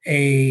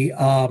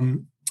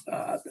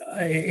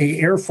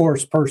Air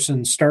Force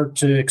person start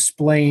to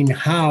explain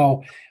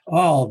how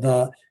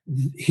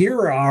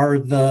here are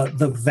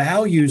the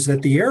values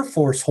that the Air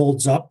Force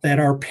holds up that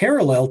are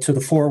parallel to the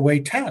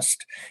 4-way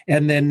test.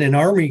 And then an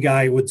Army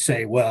guy would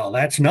say, well,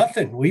 that's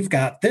nothing. We've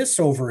got this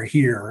over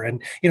here.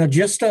 And,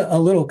 just a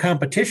little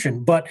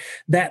competition. But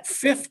that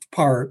 5th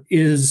part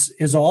is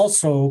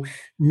also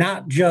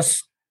not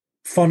just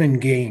fun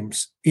and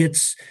games.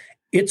 It's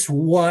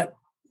what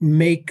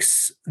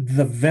makes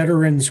the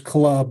Veterans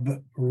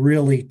Club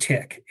really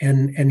tick.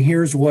 And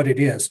here's what it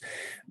is.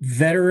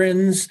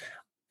 Veterans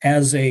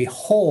as a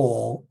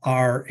whole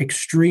are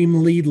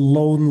extremely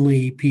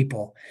lonely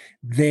people.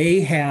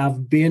 They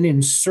have been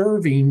in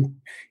serving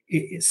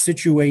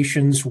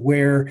situations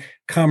where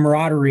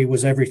camaraderie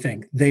was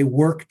everything. They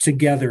worked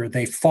together,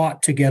 they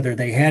fought together,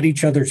 they had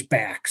each other's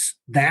backs.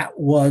 That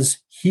was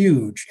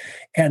huge.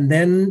 And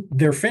then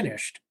they're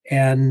finished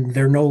and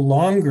they're no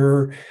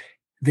longer,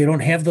 they don't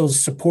have those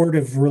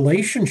supportive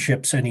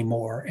relationships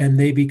anymore. And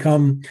they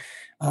become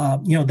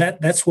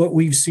that's what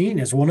we've seen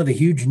as one of the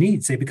huge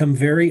needs. They become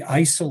very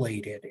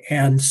isolated.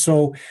 And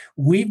so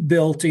we've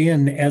built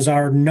in as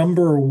our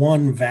number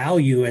one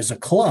value as a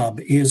club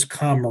is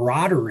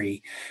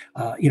camaraderie.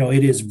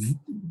 It has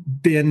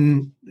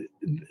been,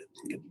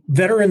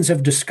 veterans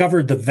have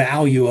discovered the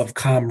value of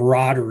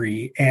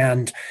camaraderie,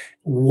 and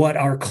what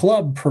our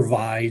club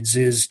provides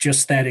is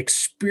just that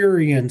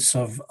experience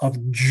of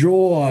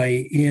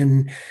joy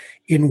in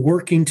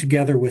working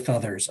together with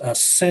others, a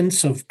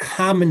sense of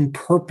common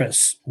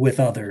purpose with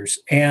others.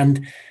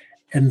 And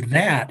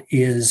that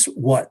is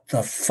what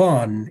the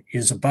fun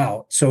is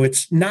about. So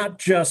it's not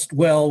just,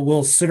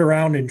 we'll sit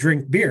around and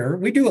drink beer.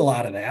 We do a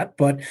lot of that,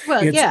 but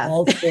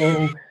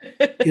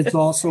it's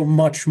also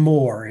much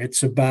more.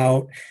 It's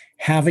about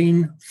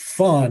having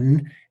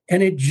fun.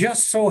 And it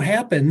just so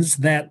happens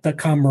that the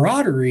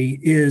camaraderie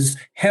is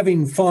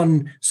having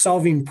fun,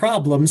 solving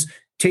problems,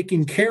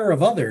 taking care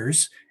of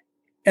others.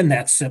 And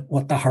that's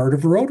what the heart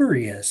of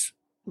Rotary is.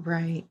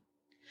 Right.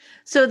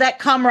 So that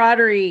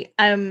camaraderie,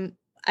 I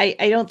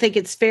don't think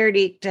it's fair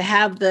to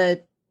have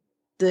the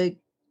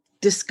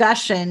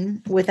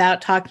discussion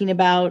without talking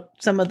about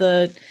some of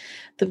the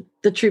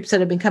troops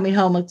that have been coming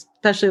home,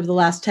 especially over the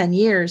last 10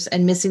 years,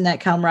 and missing that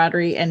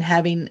camaraderie and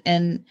having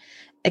an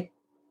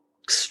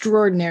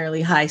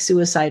extraordinarily high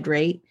suicide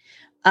rate.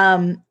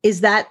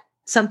 Is that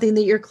something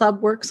that your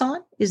club works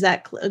on? Is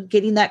that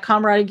getting that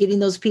camaraderie, getting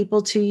those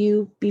people to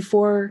you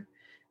before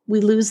we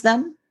lose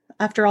them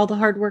after all the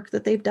hard work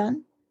that they've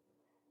done?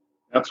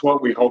 That's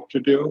what we hope to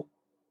do.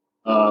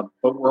 But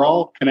we're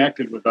all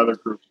connected with other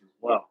groups as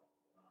well.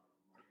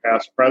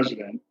 Past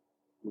president,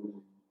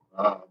 who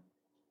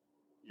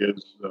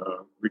is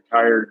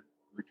retired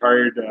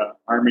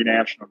Army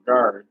National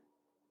Guard,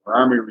 or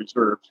Army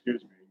Reserve,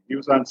 excuse me. He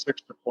was on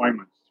 6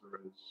 deployments through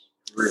his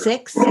career.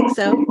 6?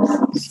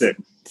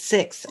 6.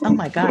 6. Oh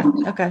my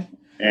God. Okay.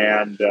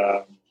 And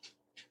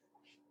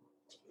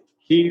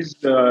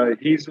he's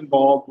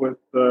involved with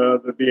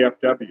the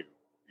VFW,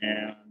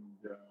 and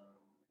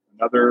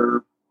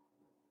another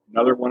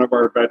one of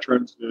our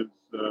veterans is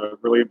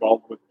really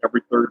involved with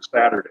every 3rd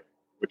Saturday,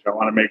 which I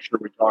want to make sure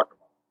we talk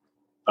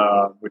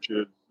about, which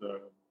is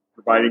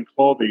providing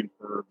clothing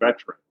for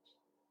veterans,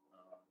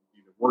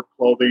 either work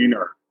clothing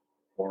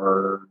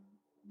or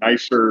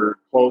nicer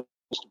clothes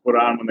to put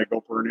on when they go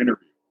for an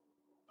interview.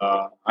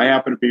 I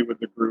happen to be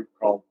with a group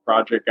called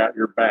Project Got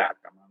Your Back.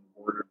 I'm on the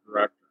board of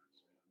directors.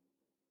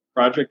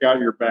 Project Got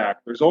Your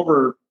Back. There's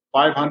over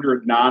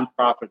 500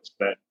 nonprofits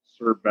that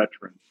serve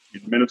veterans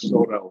in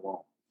Minnesota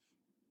alone.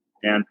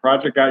 And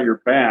Project Got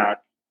Your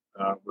Back,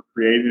 we're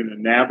creating a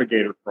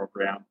navigator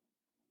program,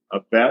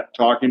 a vet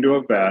talking to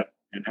a vet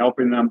and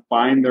helping them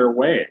find their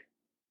way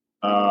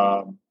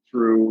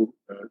through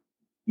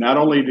not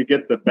only to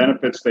get the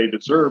benefits they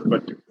deserve,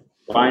 but to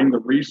find the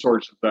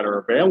resources that are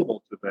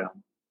available to them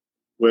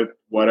with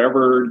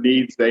whatever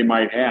needs they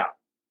might have.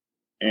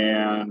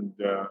 And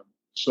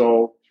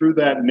so through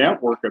that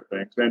network of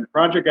things, and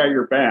Project Got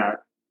Your Back,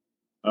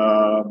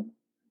 the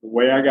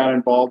way I got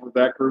involved with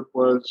that group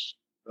was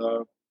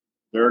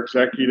their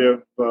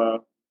executive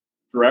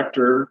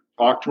director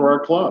talked to our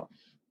club.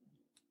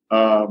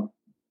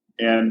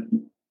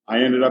 And I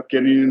ended up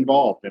getting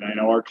involved. And I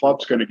know our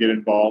club's going to get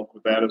involved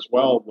with that as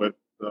well, with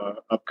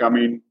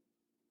upcoming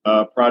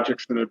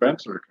projects and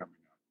events that are coming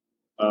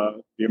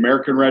up. The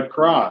American Red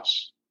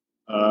Cross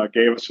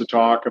gave us a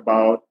talk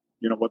about,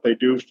 what they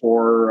do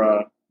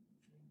for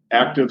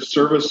active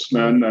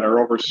servicemen that are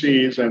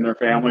overseas and their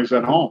families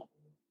at home.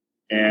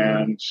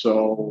 And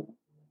so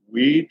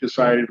we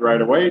decided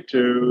right away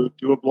to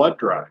do a blood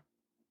drive.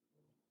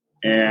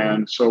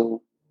 And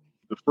so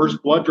the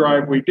first blood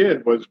drive we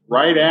did was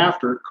right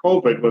after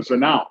COVID was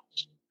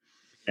announced.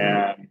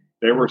 And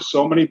there were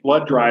so many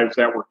blood drives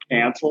that were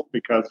canceled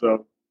because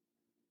of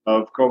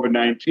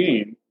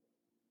COVID-19.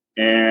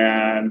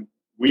 And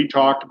we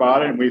talked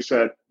about it and we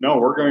said, no,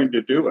 we're going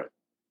to do it.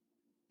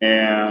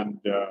 And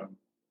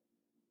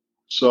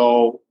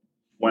so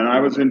when I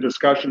was in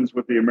discussions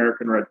with the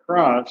American Red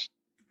Cross,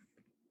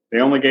 they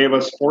only gave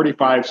us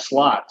 45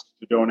 slots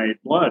to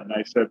donate blood. And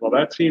I said, well,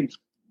 that seems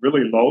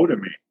really low to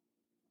me.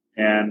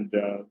 And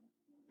the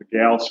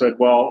gal said,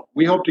 well,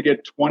 we hope to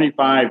get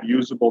 25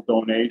 usable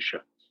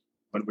donations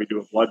when we do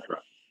a blood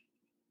drive.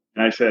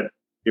 And I said,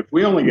 if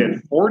we only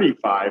get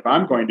 45,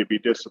 I'm going to be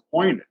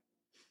disappointed.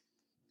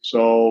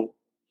 So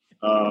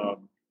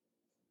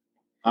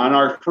on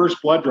our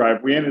first blood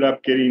drive, we ended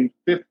up getting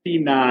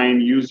 59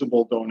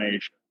 usable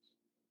donations.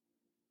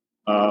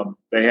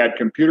 They had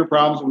computer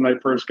problems when they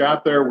first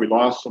got there. We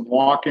lost some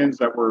walk-ins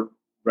that were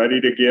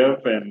ready to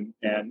give and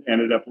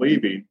ended up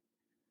leaving.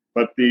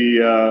 But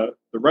the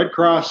Red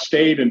Cross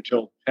stayed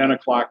until 10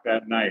 o'clock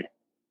that night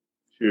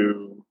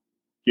to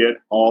get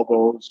all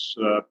those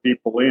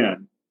people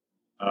in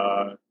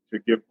to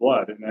give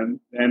blood, and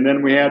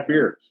then we had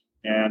beers,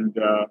 and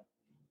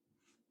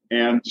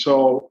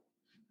so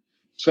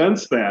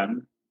since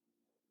then,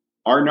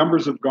 our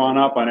numbers have gone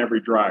up on every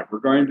drive. We're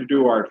going to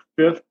do our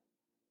 5th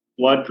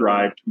blood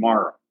drive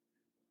tomorrow.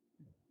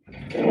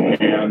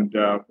 And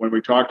when we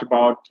talked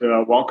about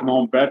Welcome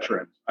Home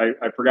Veterans, I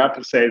forgot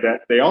to say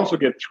that they also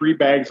get 3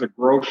 bags of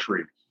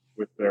groceries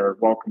with their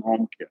Welcome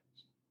Home kits.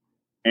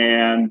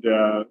 And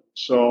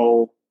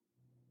so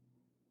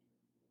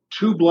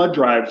 2 blood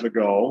drives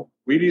ago,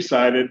 we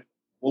decided,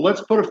 well,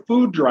 let's put a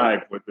food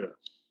drive with this.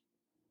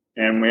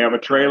 And we have a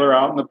trailer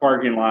out in the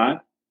parking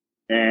lot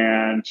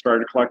and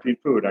started collecting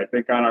food. I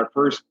think on our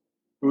first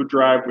food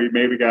drive, we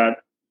maybe got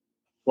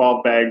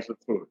 12 bags of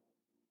food.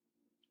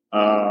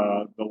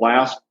 The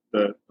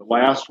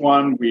last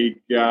one,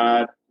 we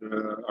got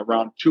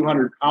around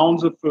 200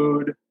 pounds of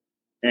food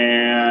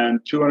and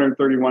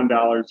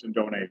 $231 in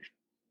donations.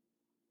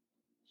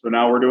 So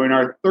now we're doing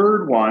our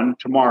 3rd one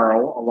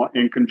tomorrow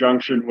in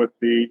conjunction with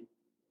the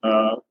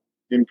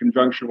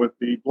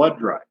blood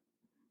drive,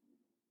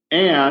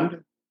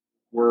 and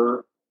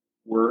we're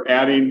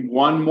adding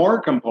one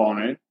more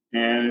component,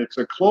 and it's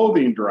a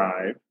clothing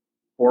drive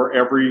for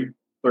every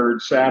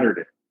 3rd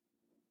Saturday,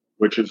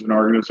 which is an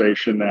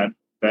organization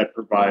that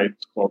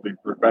provides clothing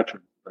for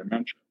veterans, as I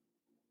mentioned.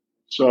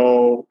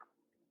 So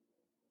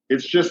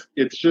it's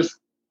just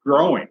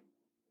growing,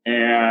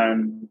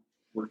 and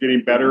we're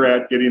getting better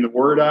at getting the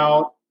word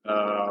out.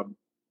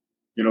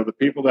 The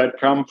people that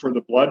come for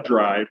the blood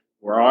drive,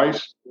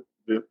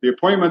 the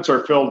appointments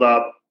are filled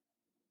up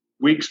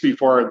weeks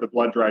before the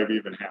blood drive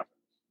even happens.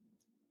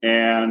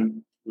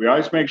 And we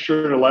always make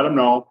sure to let them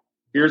know,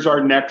 here's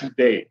our next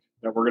date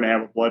that we're going to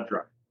have a blood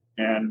drive.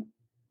 And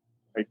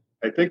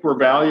I think we're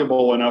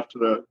valuable enough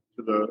to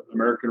the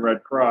American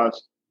Red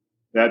Cross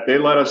that they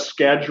let us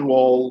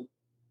schedule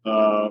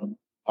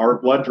our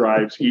blood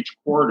drives each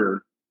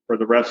quarter for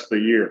the rest of the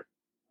year,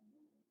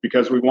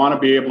 because we want to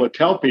be able to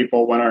tell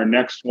people when our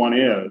next one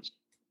is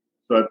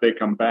so that they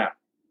come back.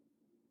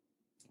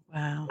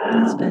 Wow,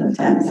 that's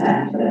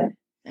fantastic.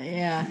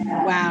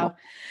 Yeah. Wow.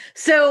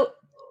 So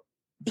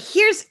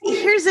here's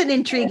an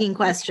intriguing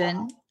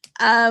question.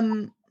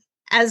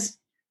 As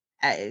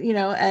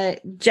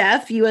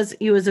Jeff, you as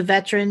a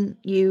veteran,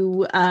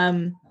 you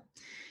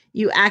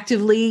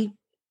actively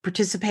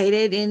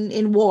participated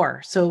in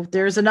war. So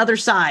there's another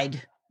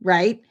side,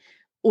 right?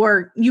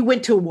 Or you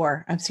went to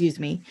war, excuse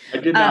me. I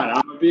did not.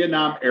 I'm a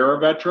Vietnam era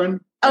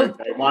veteran. Oh,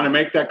 I want to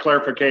make that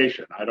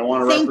clarification. I don't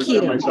want to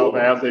represent myself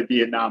as a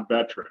Vietnam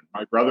veteran.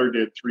 My brother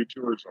did 3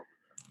 tours over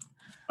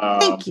there.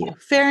 Thank you.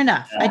 Fair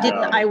enough.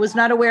 I was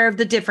not aware of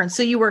the difference.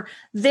 So you were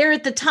there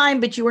at the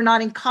time, but you were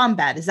not in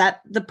combat. Is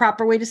that the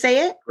proper way to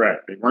say it?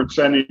 Correct. They weren't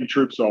sending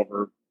troops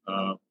over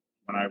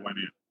when I went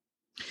in.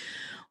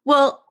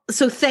 Well,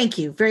 so thank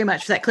you very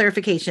much for that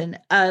clarification.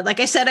 Like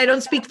I said, I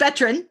don't speak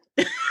veteran.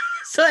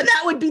 So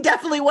that would be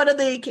definitely one of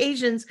the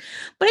occasions.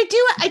 But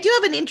I do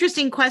have an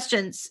interesting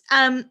question.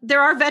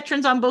 There are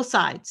veterans on both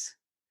sides,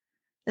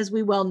 as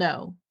we well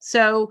know.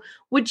 So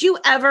would you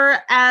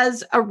ever,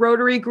 as a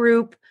Rotary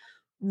group,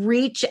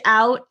 reach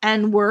out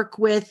and work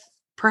with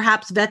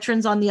perhaps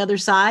veterans on the other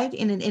side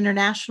in an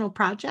international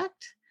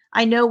project?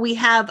 I know we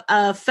have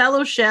a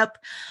fellowship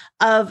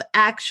of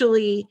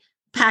actually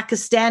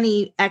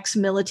Pakistani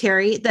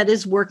ex-military that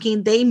is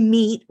working. They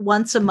meet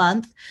once a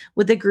month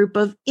with a group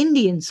of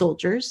Indian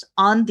soldiers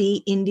on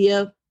the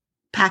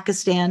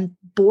India-Pakistan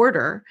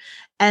border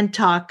and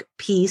talk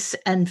peace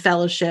and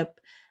fellowship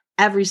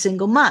every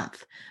single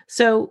month.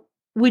 So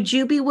would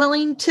you be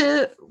willing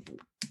to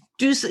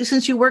do,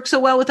 since you work so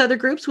well with other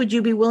groups, would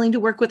you be willing to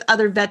work with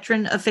other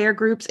veteran affair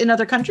groups in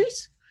other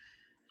countries?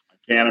 I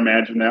can't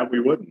imagine that we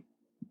wouldn't.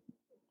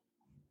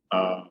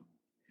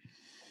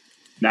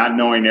 Not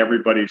knowing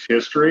everybody's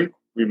history,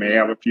 we may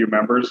have a few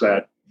members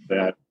that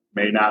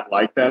may not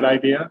like that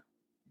idea,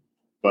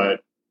 but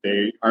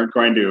they aren't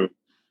going to,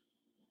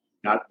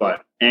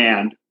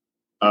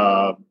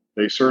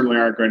 they certainly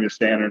aren't going to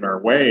stand in our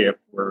way if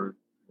we're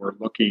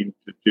looking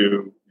to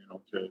do,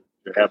 to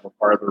have a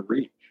farther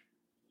reach.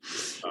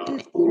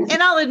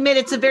 And I'll admit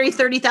it's a very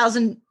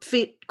 30,000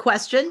 feet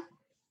question.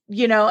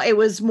 It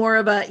was more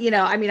of a,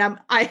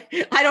 I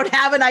don't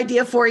have an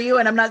idea for you,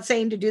 and I'm not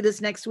saying to do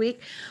this next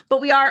week, but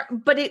we are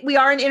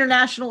an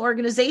international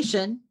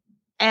organization.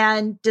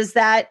 And does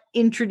that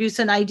introduce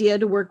an idea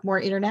to work more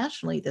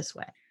internationally this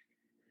way?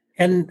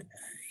 And,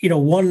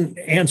 one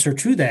answer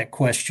to that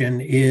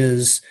question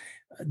is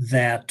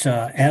that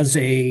as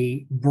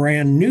a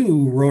brand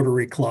new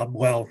Rotary Club,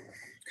 well,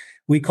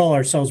 we call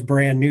ourselves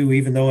brand new,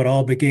 even though it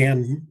all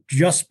began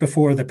just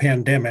before the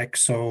pandemic.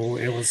 So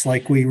it was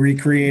like we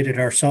recreated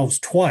ourselves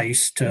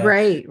twice to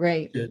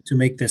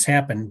make this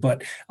happen.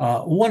 But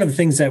one of the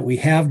things that we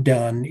have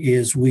done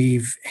is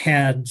we've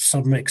had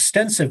some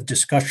extensive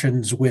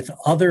discussions with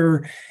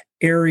other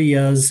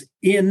areas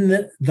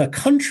in the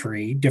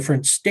country,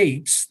 different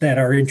states that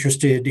are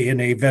interested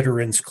in a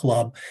veterans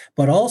club.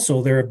 But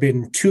also there have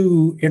been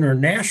 2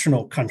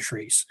 international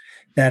countries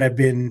that have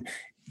been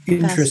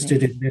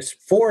interested in this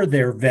for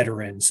their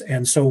veterans.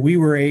 And so we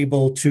were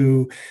able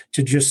to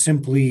just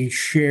simply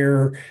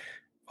share,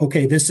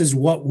 okay, this is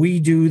what we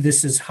do,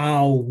 this is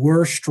how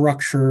we're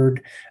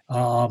structured,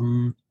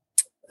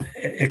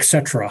 et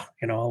cetera,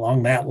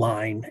 along that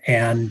line.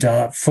 And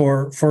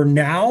for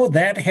now,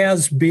 that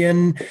has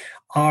been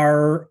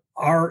our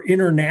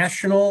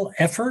international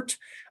effort.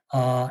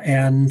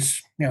 And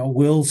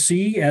we'll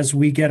see as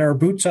we get our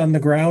boots on the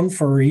ground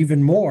for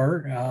even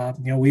more.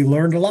 We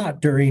learned a lot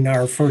during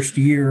our first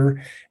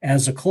year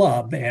as a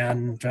club,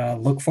 and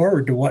look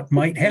forward to what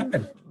might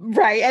happen.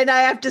 Right. And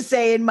I have to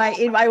say,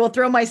 I will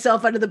throw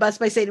myself under the bus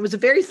by saying it was a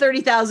very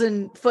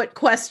 30,000 foot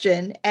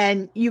question,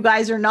 and you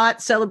guys are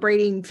not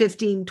celebrating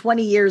 15,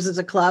 20 years as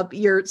a club.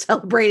 You're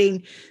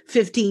celebrating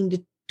 15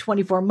 to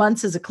 24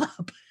 months as a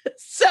club.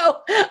 So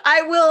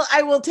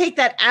I will take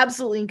that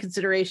absolutely in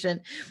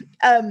consideration.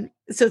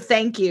 So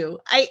thank you.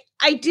 I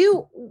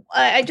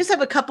just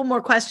have a couple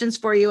more questions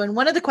for you. And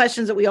one of the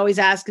questions that we always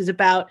ask is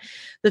about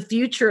the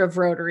future of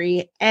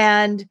Rotary.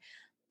 And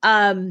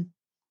are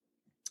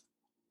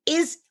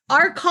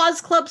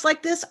cause clubs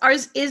like this,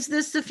 is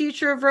this the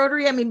future of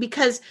Rotary? I mean,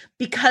 because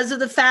of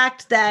the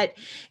fact that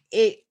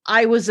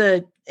is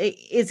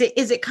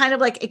it kind of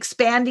like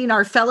expanding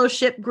our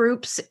fellowship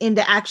groups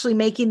into actually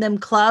making them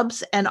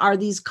clubs? And are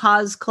these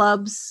cause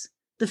clubs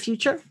the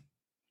future?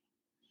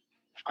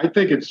 I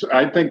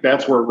think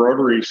that's where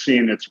Rotary's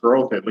seeing its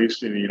growth, at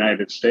least in the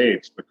United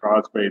States. The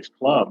cause-based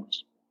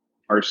clubs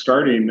are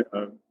starting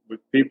with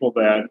people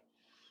that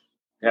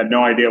had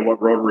no idea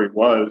what Rotary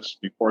was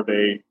before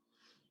they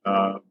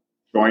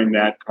joined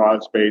that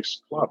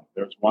cause-based club.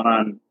 There's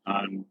one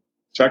on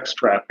sex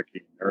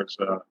trafficking. There's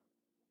a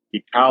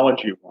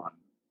ecology one.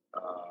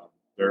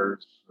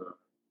 There's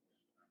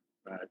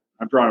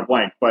I'm drawing a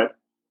blank, but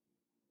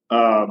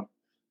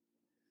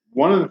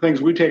one of the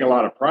things we take a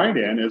lot of pride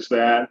in is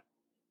that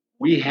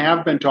we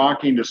have been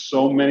talking to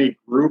so many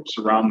groups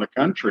around the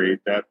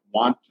country that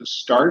want to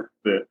start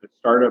a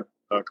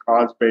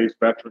cause-based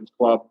veterans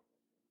club,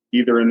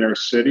 either in their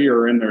city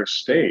or in their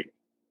state.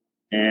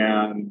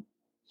 And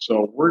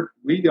so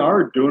we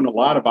are doing a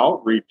lot of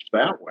outreach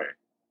that way.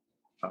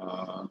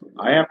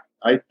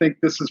 I think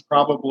this is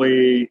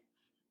probably,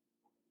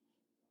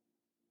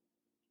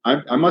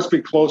 I must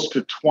be close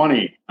to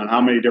 20 on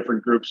how many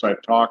different groups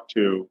I've talked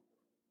to,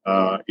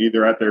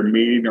 either at their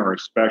meeting or a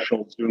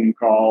special Zoom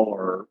call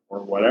or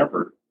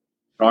whatever,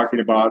 talking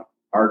about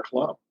our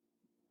club.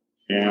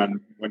 And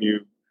when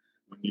you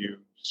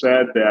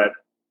said that,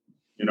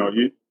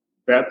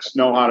 vets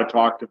know how to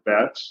talk to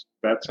vets.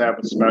 Vets have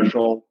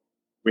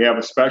we have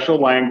a special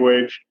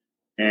language.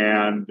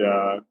 And,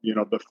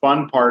 the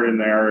fun part in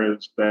there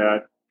is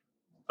that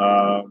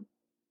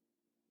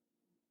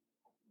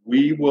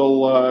we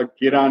will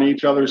get on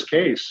each other's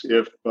case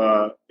if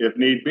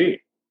need be,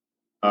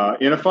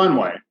 in a fun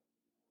way.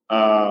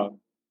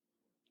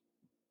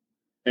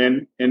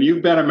 And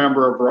you've been a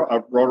member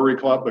of Rotary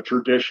Club, a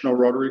traditional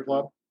Rotary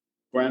Club,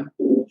 Gwen?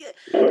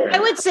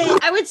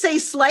 I would say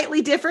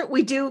slightly different.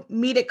 We do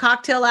meet at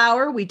cocktail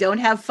hour. We don't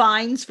have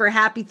fines for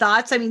happy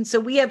thoughts. I mean, so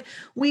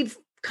we've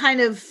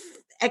kind of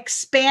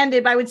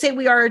expanded. I would say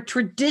we are a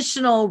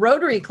traditional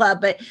Rotary Club,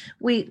 but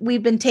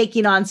we've been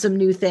taking on some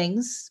new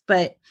things.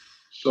 But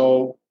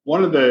so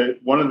one of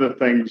the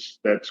things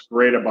that's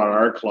great about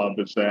our club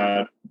is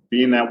that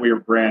being that we were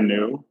brand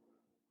new,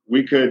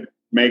 we could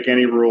make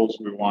any rules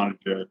we wanted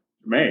to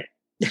make.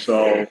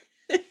 So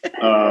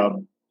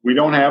we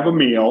don't have a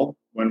meal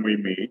when we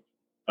meet.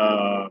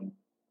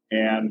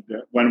 And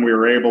when we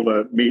were able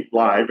to meet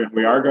live, and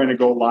we are going to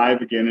go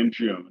live again in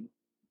June.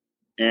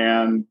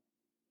 And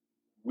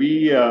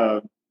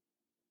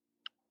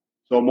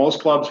so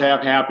most clubs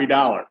have happy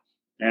dollars.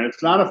 And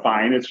it's not a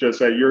fine. It's just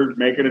that you're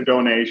making a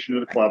donation to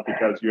the club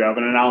because you have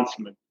an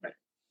announcement to make.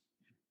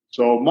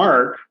 So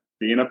Mark,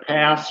 being a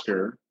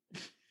pastor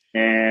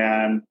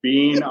and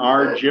being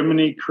our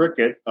Jiminy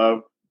Cricket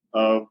of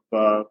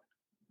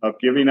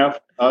giving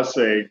us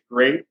a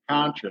great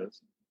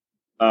conscience,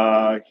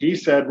 he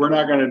said, we're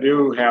not going to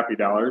do happy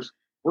dollars.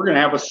 We're going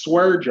to have a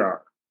swear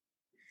jar.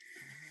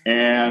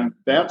 And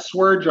that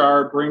swear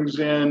jar brings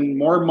in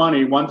more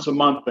money once a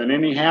month than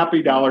any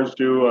happy dollars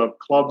do of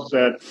clubs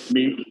that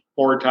meet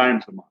 4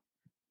 times a month.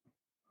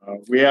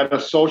 We had a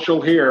social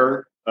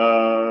here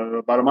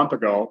about a month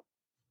ago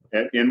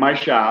in my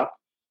shop,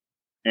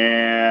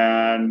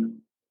 and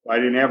I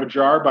didn't have a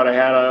jar, but I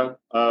had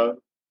a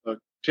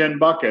tin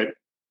bucket,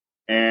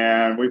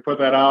 and we put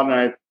that out, and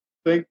I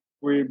think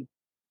we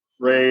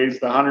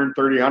raised $130,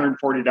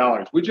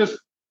 $140. We just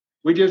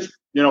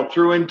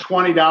threw in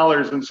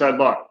 $20 and said,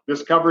 look,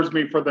 this covers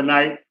me for the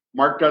night.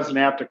 Mark doesn't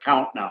have to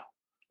count now.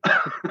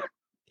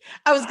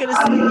 I was going to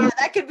say, yeah,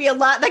 that could be a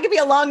lot. That could be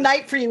a long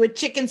night for you with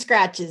chicken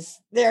scratches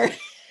there.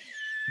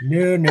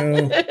 No.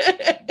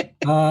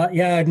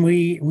 Yeah, and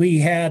we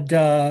had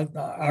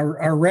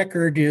our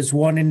record is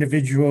one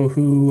individual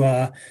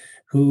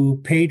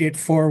who paid it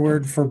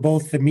forward for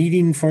both the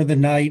meeting for the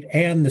night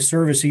and the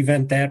service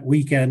event that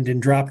weekend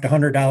and dropped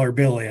 $100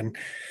 bill in.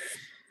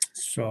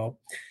 So,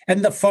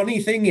 and the funny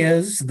thing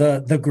is,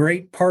 the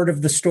great part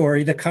of the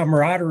story, the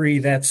camaraderie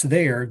that's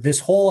there,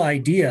 this whole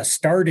idea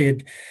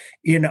started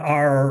in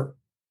our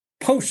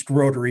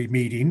post-Rotary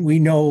meeting. We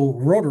know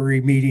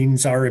Rotary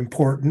meetings are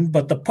important,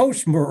 but the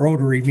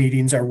post-Rotary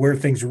meetings are where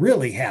things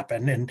really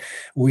happen. And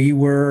we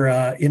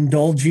were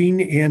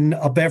indulging in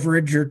a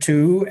beverage or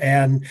two,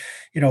 and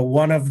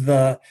one of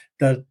the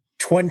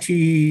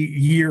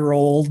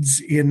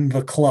 20-year-olds in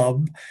the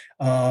club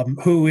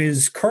who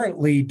is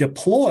currently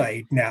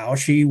deployed now.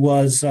 She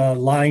was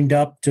lined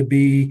up to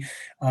be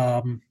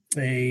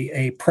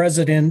a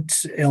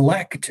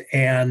president-elect,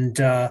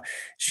 and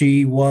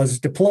she was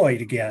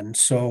deployed again.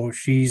 So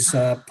she's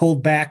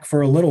pulled back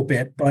for a little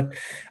bit. But,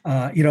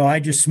 I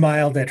just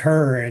smiled at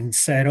her and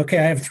said, okay,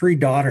 I have 3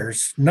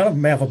 daughters. None of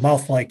them have a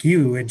mouth like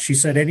you. And she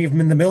said, any of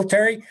them in the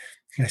military?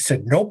 And I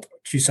said, nope.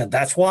 She said,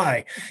 that's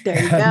why.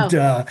 There you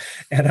go.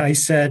 And I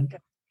said,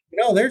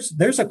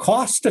 there's a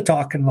cost to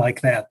talking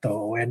like that,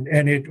 though. And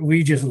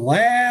we just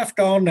laughed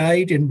all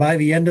night. And by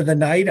the end of the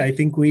night, I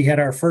think we had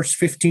our first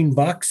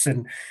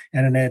 $15.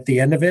 And at the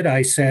end of it,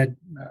 I said,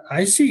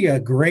 I see a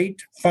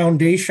great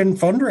foundation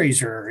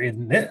fundraiser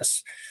in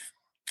this.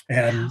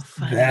 And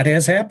that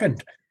has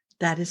happened.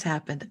 That has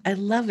happened. I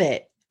love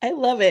it.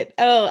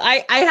 Oh,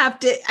 I have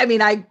to. I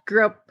mean, I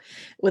grew up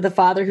with a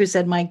father who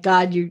said, my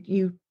God,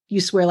 you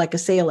swear like a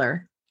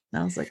sailor.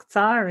 And I was like,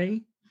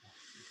 sorry.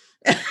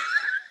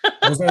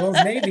 Those are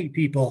those Navy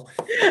people.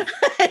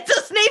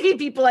 Those Navy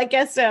people, I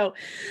guess so.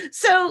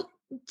 So,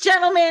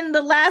 gentlemen,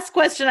 the last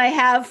question I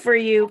have for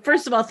you.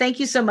 First of all,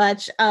 thank you so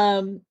much.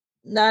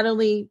 Not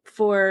only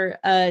for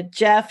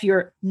Jeff,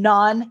 your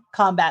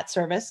non-combat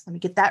service. Let me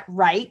get that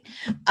right.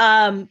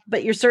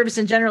 But your service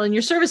in general and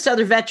your service to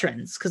other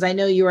veterans, because I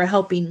know you are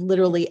helping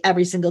literally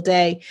every single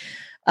day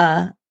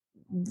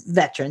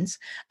veterans.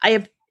 I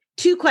have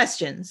 2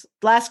 questions.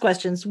 Last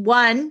questions.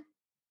 One,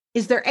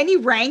 is there any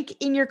rank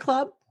in your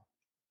club?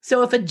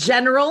 So if a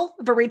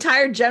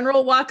retired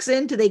general walks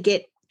in, do they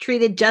get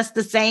treated just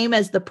the same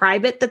as the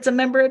private that's a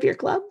member of your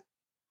club?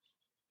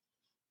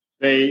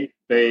 They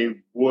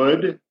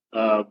would.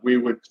 We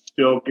would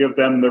still give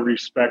them the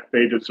respect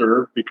they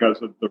deserve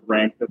because of the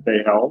rank that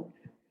they held.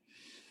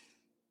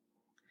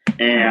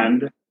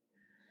 And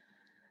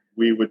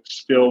we would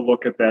still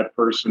look at that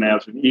person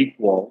as an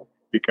equal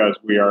because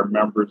we are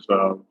members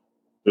of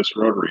this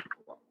Rotary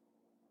Club.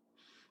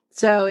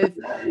 So if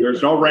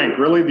there's no rank,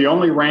 really, the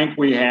only rank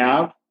we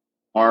have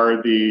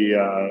are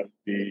the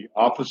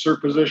officer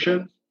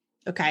positions.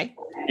 Okay.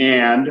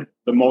 And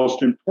the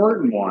most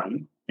important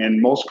one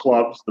in most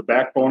clubs, the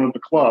backbone of the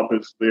club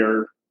is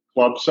their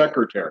club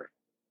secretary.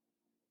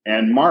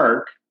 And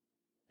Mark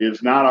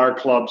is not our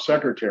club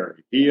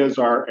secretary. He is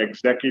our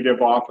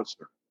executive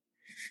officer.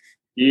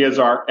 He is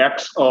our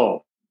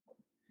XO.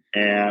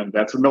 And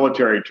that's a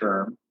military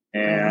term.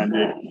 And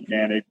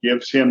it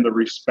gives him the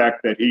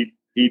respect that he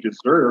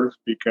deserves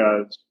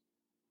because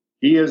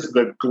he is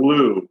the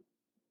glue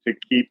to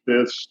keep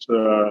this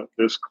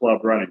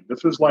club running.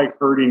 This is like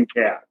herding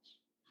cats.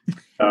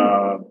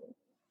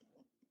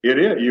 It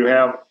is. You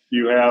have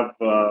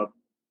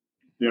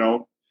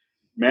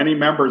many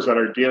members that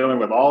are dealing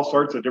with all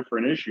sorts of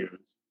different issues,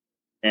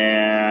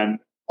 and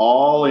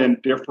all in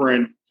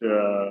different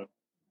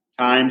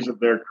times of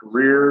their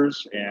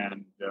careers,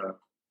 and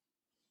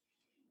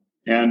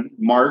And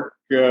Mark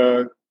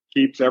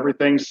keeps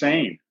everything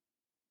sane.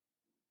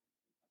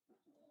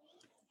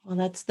 Well,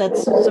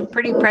 that's some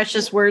pretty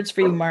precious words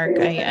for you, Mark.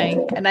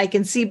 I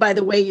can see by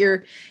the way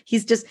you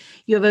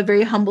have a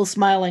very humble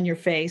smile on your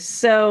face.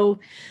 So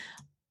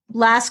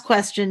last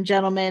question,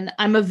 gentlemen.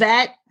 I'm a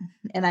vet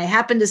and I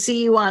happen to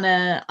see you on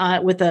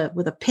with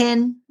a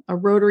pin, a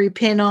Rotary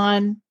pin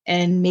on,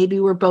 and maybe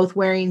we're both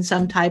wearing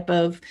some type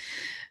of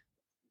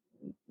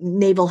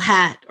naval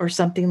hat or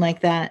something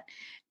like that.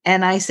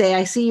 And I say,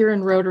 I see you're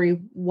in Rotary.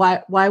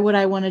 Why would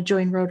I want to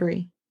join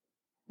Rotary?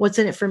 What's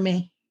in it for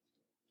me?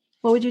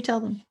 What would you tell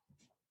them?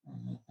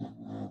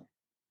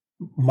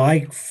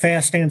 My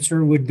fast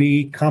answer would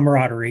be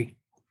camaraderie.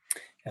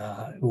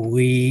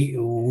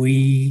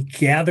 We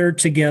gather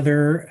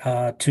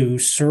together to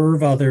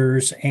serve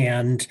others,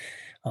 and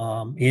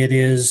it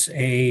is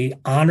a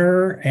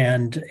honor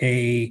and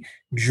a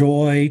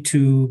joy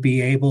to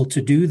be able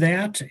to do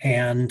that.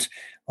 And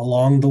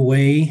along the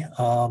way,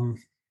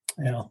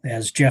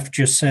 as Jeff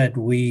just said,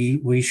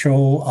 we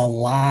show a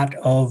lot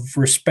of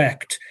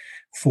respect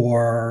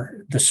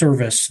for the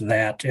service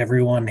that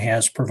everyone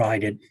has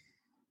provided.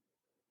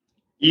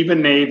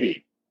 Even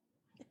Navy.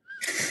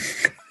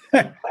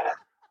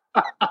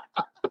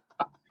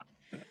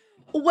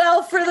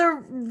 Well, for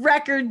the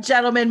record,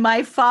 gentlemen,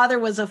 my father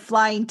was a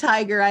flying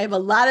tiger. I have a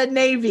lot of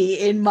Navy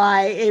in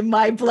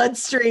my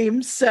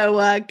bloodstream.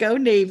 So go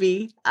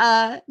Navy.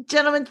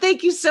 Gentlemen,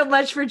 thank you so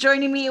much for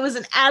joining me. It was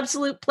an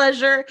absolute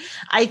pleasure.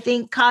 I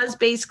think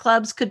cause-based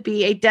clubs could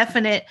be a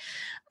definite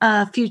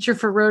future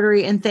for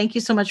Rotary. And thank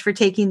you so much for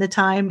taking the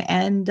time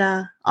and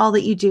all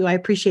that you do. I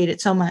appreciate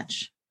it so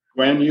much.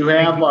 When you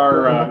have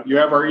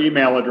our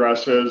email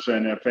addresses,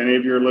 and if any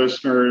of your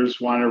listeners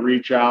want to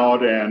reach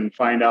out and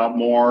find out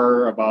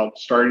more about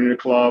starting a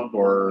club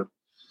or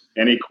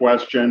any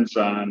questions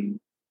on,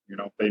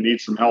 if they need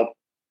some help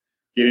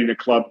getting a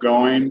club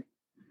going,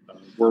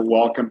 we're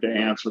welcome to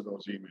answer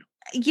those emails.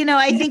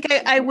 I think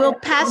I will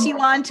pass you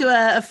on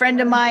to a friend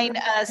of mine,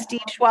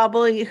 Steve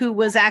Schwabel, who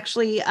was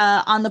actually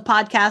on the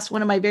podcast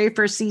one of my very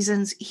first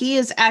seasons. He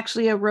is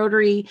actually a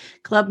Rotary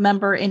Club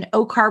member in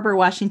Oak Harbor,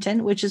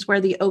 Washington, which is where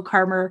the Oak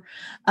Harbor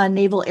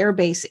Naval Air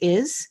Base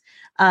is,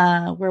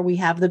 where we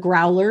have the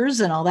growlers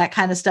and all that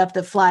kind of stuff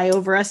that fly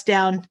over us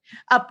down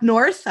up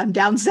north. I'm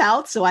down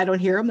south, so I don't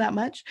hear them that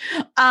much.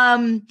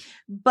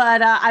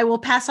 But I will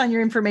pass on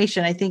your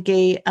information. I think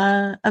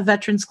a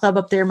veterans club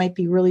up there might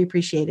be really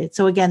appreciated.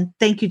 So again,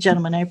 thank you,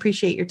 gentlemen. I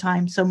appreciate your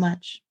time so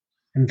much.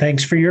 And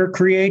thanks for your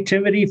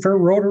creativity for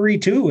Rotary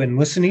too, and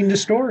listening to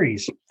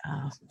stories.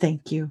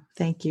 Thank you.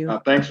 Thank you.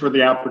 Thanks for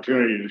the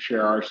opportunity to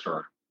share our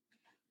story.